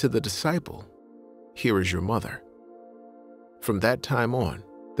 And to the disciple, "Here is your mother." From that time on,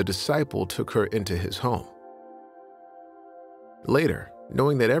 the disciple took her into his home. Later,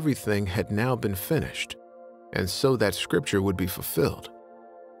 knowing that everything had now been finished, and so that scripture would be fulfilled,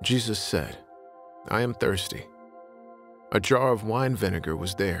 Jesus said, "I am thirsty." A jar of wine vinegar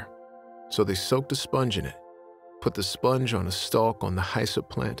was there, so they soaked a sponge in it, put the sponge on a stalk on the hyssop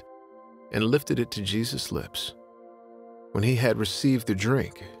plant, and lifted it to Jesus' lips. When he had received the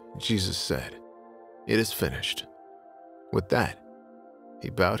drink, Jesus said, "It is finished." With that, he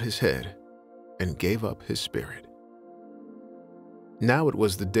bowed his head and gave up his spirit. Now it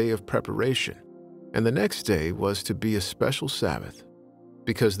was the day of preparation, and the next day was to be a special Sabbath,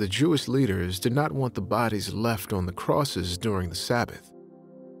 because the Jewish leaders did not want the bodies left on the crosses during the Sabbath.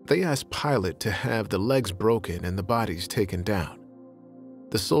 They asked Pilate to have the legs broken and the bodies taken down.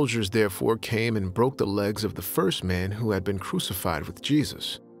 The soldiers therefore came and broke the legs of the first man who had been crucified with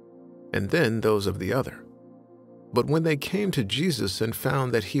Jesus, and then those of the other. But when they came to Jesus and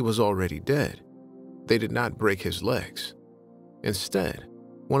found that he was already dead, they did not break his legs. Instead,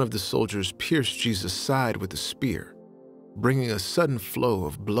 one of the soldiers pierced Jesus' side with a spear, bringing a sudden flow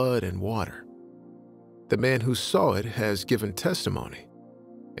of blood and water. The man who saw it has given testimony,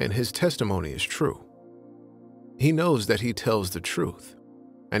 and his testimony is true. He knows that he tells the truth,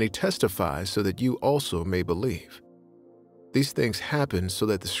 and he testifies so that you also may believe. These things happened so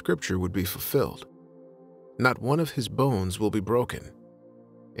that the scripture would be fulfilled. Not one of his bones will be broken.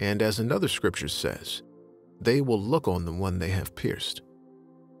 And as another scripture says, they will look on the one they have pierced.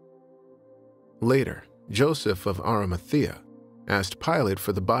 Later, Joseph of Arimathea asked Pilate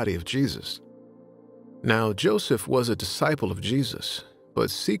for the body of Jesus. Now, Joseph was a disciple of Jesus, but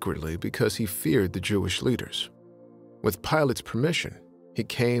secretly because he feared the Jewish leaders. With Pilate's permission, he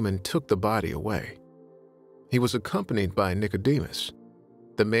came and took the body away. He was accompanied by Nicodemus,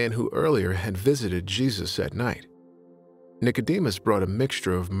 the man who earlier had visited Jesus at night. Nicodemus brought a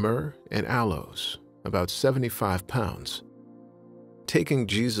mixture of myrrh and aloes, about 75 pounds. Taking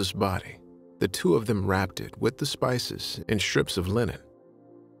Jesus' body, the two of them wrapped it with the spices in strips of linen.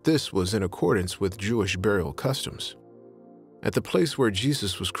 This was in accordance with Jewish burial customs. At the place where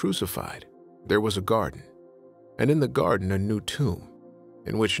Jesus was crucified, there was a garden, and in the garden a new tomb,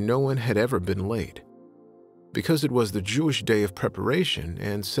 in which no one had ever been laid. Because it was the Jewish day of preparation,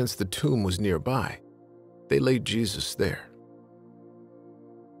 and since the tomb was nearby, they laid Jesus there.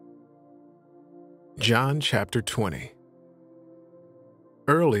 John chapter 20.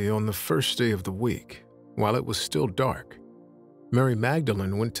 Early on the first day of the week, while it was still dark, Mary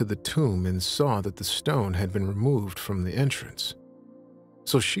Magdalene went to the tomb and saw that the stone had been removed from the entrance.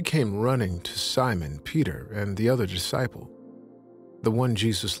 So she came running to Simon, Peter, and the other disciple, the one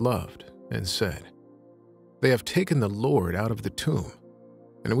Jesus loved, and said, "They have taken the Lord out of the tomb,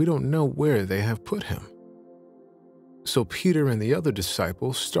 and we don't know where they have put him." So Peter and the other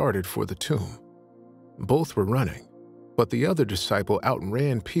disciple started for the tomb. Both were running, but the other disciple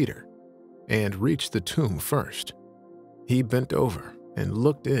outran Peter and reached the tomb first. He bent over and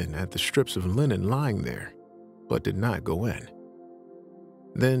looked in at the strips of linen lying there, but did not go in.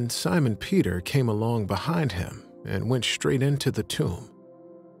 Then Simon Peter came along behind him and went straight into the tomb.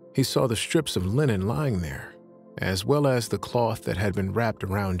 He saw the strips of linen lying there, as well as the cloth that had been wrapped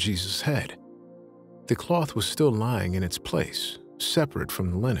around Jesus' head. The cloth was still lying in its place, separate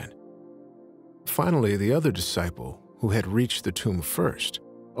from the linen. Finally, the other disciple, who had reached the tomb first,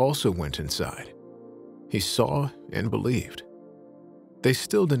 also went inside. He saw and believed. They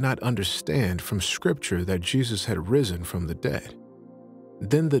still did not understand from Scripture that Jesus had risen from the dead.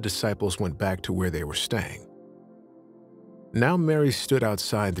 Then the disciples went back to where they were staying. Now Mary stood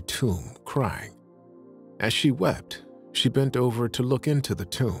outside the tomb, crying. As she wept, she bent over to look into the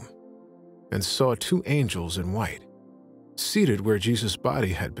tomb and saw two angels in white, seated where Jesus' body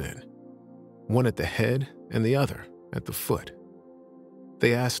had been, one at the head and the other at the foot.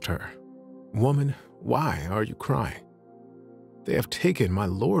 They asked her, "Woman, why are you crying?" "They have taken my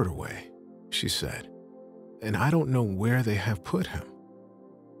Lord away," she said, "and I don't know where they have put him."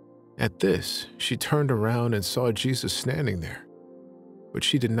 At this, she turned around and saw Jesus standing there, but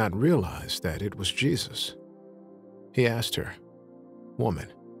she did not realize that it was Jesus. He asked her, "Woman,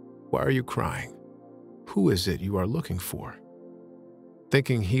 why are you crying? Who is it you are looking for?"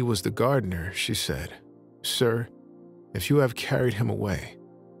 Thinking he was the gardener, she said, "Sir, if you have carried him away,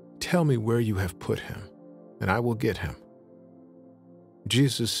 tell me where you have put him, and I will get him."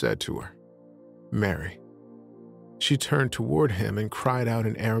 Jesus said to her, "Mary." She turned toward him and cried out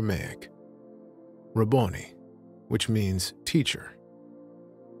in Aramaic, "Rabboni," which means teacher.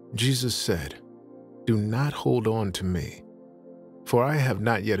 Jesus said, "Do not hold on to me, for I have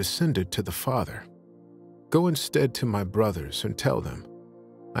not yet ascended to the Father. Go instead to my brothers and tell them,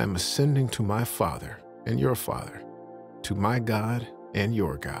 I am ascending to my Father and your Father, to my God and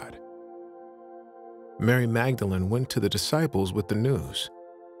your God." Mary Magdalene went to the disciples with the news,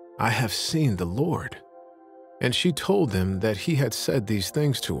 "I have seen the Lord." And she told them that he had said these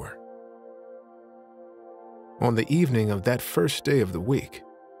things to her. On the evening of that first day of the week,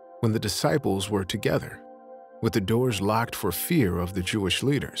 when the disciples were together, with the doors locked for fear of the Jewish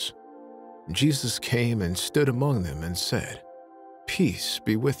leaders, Jesus came and stood among them and said, "Peace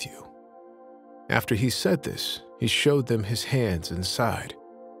be with you." After he said this, he showed them his hands and side.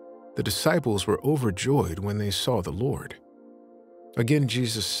 The disciples were overjoyed when they saw the Lord. Again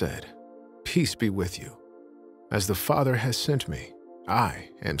Jesus said, "Peace be with you. As the Father has sent me,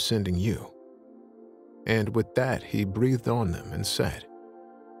 I am sending you." And with that he breathed on them and said,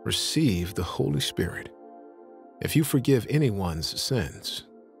 "Receive the Holy Spirit. If you forgive anyone's sins,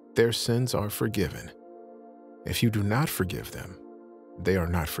 their sins are forgiven. If you do not forgive them, they are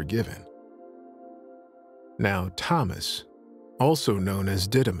not forgiven." Now Thomas, also known as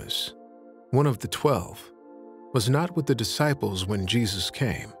Didymus, one of the 12, was not with the disciples when Jesus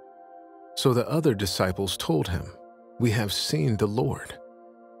came. So the other disciples told him, "We have seen the Lord."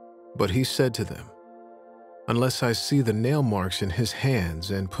 But he said to them, "Unless I see the nail marks in his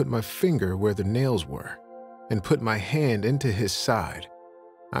hands and put my finger where the nails were, and put my hand into his side,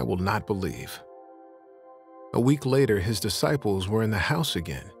 I will not believe." A week later, his disciples were in the house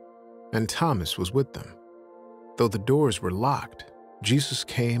again, and Thomas was with them. Though the doors were locked, Jesus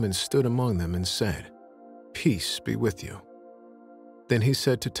came and stood among them and said, "Peace be with you." Then he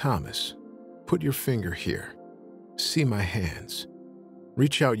said to Thomas, "Put your finger here. See my hands.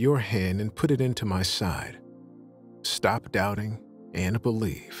 Reach out your hand and put it into my side. Stop doubting and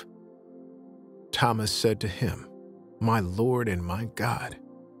believe." Thomas said to him, "My Lord and my God."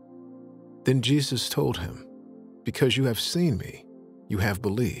 Then Jesus told him, "Because you have seen me, you have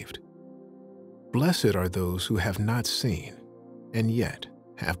believed. Blessed are those who have not seen and yet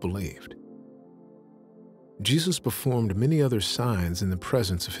have believed." Jesus performed many other signs in the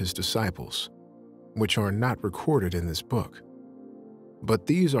presence of his disciples, which are not recorded in this book. But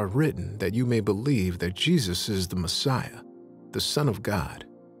these are written that you may believe that Jesus is the Messiah, the Son of God,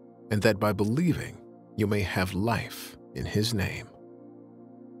 and that by believing you may have life in his name.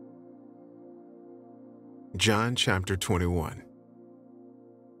 John chapter 21.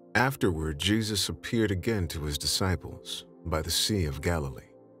 Afterward, Jesus appeared again to his disciples by the Sea of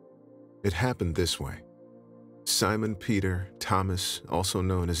Galilee. It happened this way. Simon Peter, Thomas, also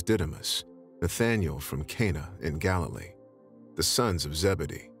known as Didymus, Nathanael from Cana in Galilee, the sons of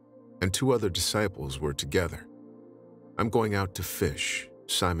Zebedee, and 2 other disciples were together. "I'm going out to fish,"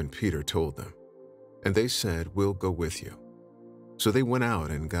 Simon Peter told them. And they said, "We'll go with you." So they went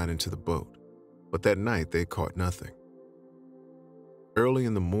out and got into the boat, but that night they caught nothing. Early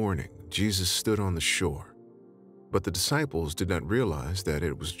in the morning, Jesus stood on the shore, but the disciples did not realize that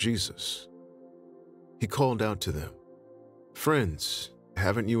it was Jesus. He called out to them, "Friends,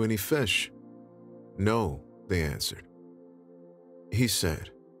 haven't you any fish?" "No," they answered. He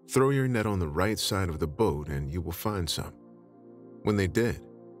said, "Throw your net on the right side of the boat and you will find some." When they did,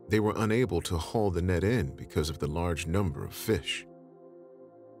 they were unable to haul the net in because of the large number of fish.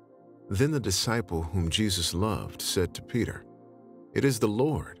 Then the disciple whom Jesus loved said to Peter, "It is the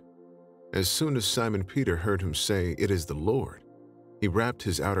Lord." As soon as Simon Peter heard him say, "It is the Lord," he wrapped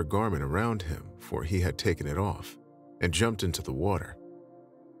his outer garment around him, for he had taken it off, and jumped into the water.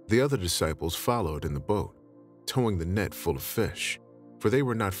 The other disciples followed in the boat, towing the net full of fish, for they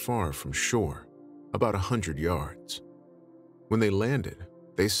were not far from shore, about 100 yards. When they landed,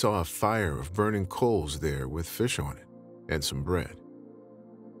 they saw a fire of burning coals there with fish on it and some bread.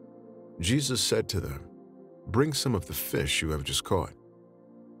 Jesus said to them, "Bring some of the fish you have just caught."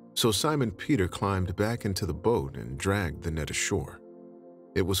 So Simon Peter climbed back into the boat and dragged the net ashore.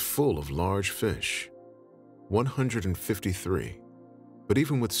 It was full of large fish, 153, but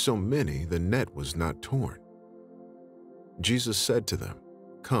even with so many, the net was not torn. Jesus said to them,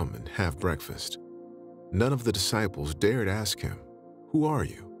 "Come and have breakfast." None of the disciples dared ask him, "Who are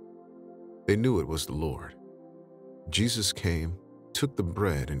you?" They knew it was the Lord. Jesus came, took the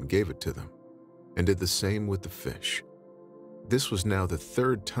bread and gave it to them, and did the same with the fish. This was now the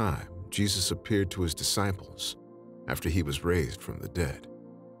 3rd time Jesus appeared to his disciples after he was raised from the dead.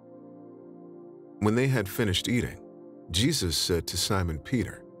 When they had finished eating, Jesus said to Simon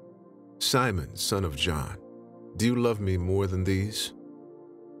Peter, "Simon, son of John, do you love me more than these?"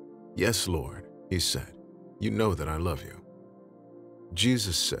 "Yes, Lord," he said, "you know that I love you."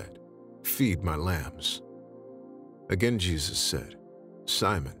 Jesus said, "Feed my lambs." Again Jesus said,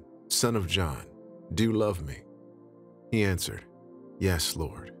 "Simon, son of John, do you love me?" He answered, "Yes,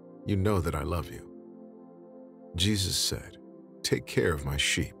 Lord, you know that I love you." Jesus said, "Take care of my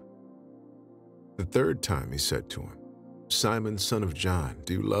sheep." The 3rd time he said to him, "Simon, son of John,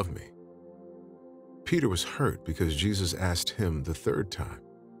 do you love me?" Peter was hurt because Jesus asked him the 3rd time,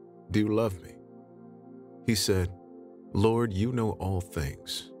 "Do you love me?" He said, "Lord, you know all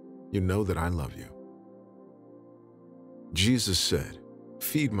things. You know that I love you." Jesus said,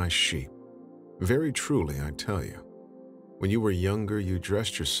 "Feed my sheep. Very truly, I tell you, when you were younger, you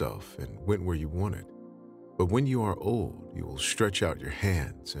dressed yourself and went where you wanted. But when you are old, you will stretch out your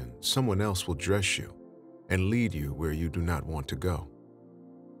hands, and someone else will dress you and lead you where you do not want to go."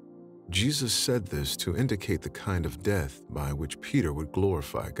 Jesus said this to indicate the kind of death by which Peter would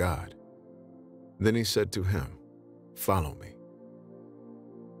glorify God. Then he said to him, "Follow me."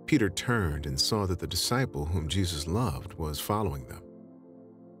 Peter turned and saw that the disciple whom Jesus loved was following them.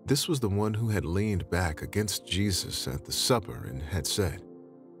 This was the one who had leaned back against Jesus at the supper and had said,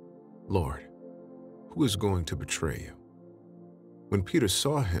 "Lord, who is going to betray you?" When Peter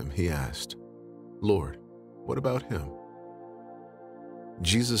saw him, he asked, "Lord, what about him?"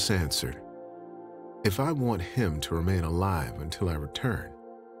 Jesus answered, "If I want him to remain alive until I return,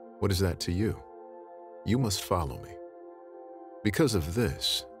 what is that to you? You must follow me." Because of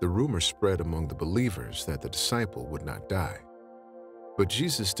this, the rumor spread among the believers that the disciple would not die. But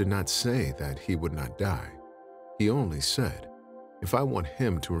Jesus did not say that he would not die. He only said, "If I want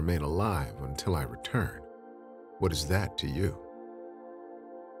him to remain alive until I return, what is that to you?"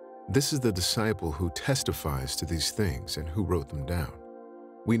 This is the disciple who testifies to these things and who wrote them down.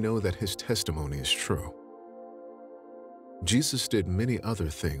 We know that his testimony is true. Jesus did many other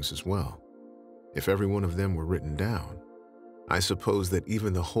things as well. If every one of them were written down, I suppose that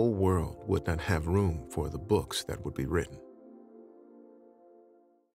even the whole world would not have room for the books that would be written.